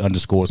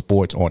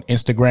BTP_sports on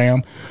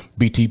Instagram,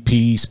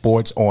 BTP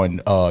Sports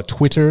on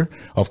Twitter.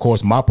 Of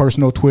course, my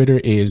personal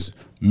Twitter is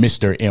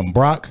Mr. M.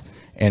 Brock.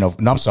 And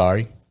I'm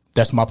sorry,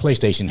 that's my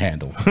PlayStation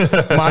handle.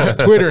 My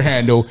Twitter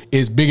handle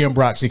is Big M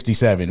Brock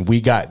 67.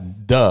 We got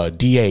the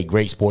DA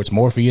Great Sports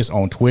Morpheus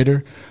on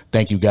Twitter.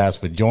 Thank you guys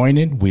for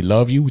joining. We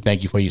love you.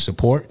 Thank you for your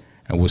support,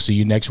 and we'll see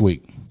you next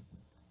week.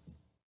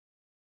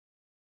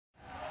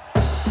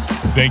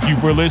 Thank you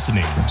for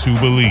listening to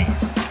Believe.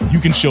 You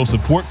can show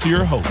support to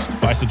your host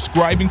by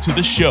subscribing to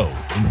the show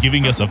and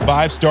giving us a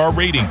 5-star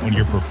rating on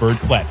your preferred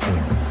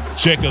platform.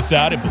 Check us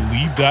out at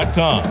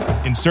Believe.com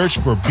and search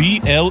for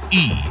BLEAV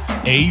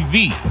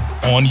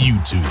on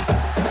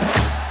YouTube.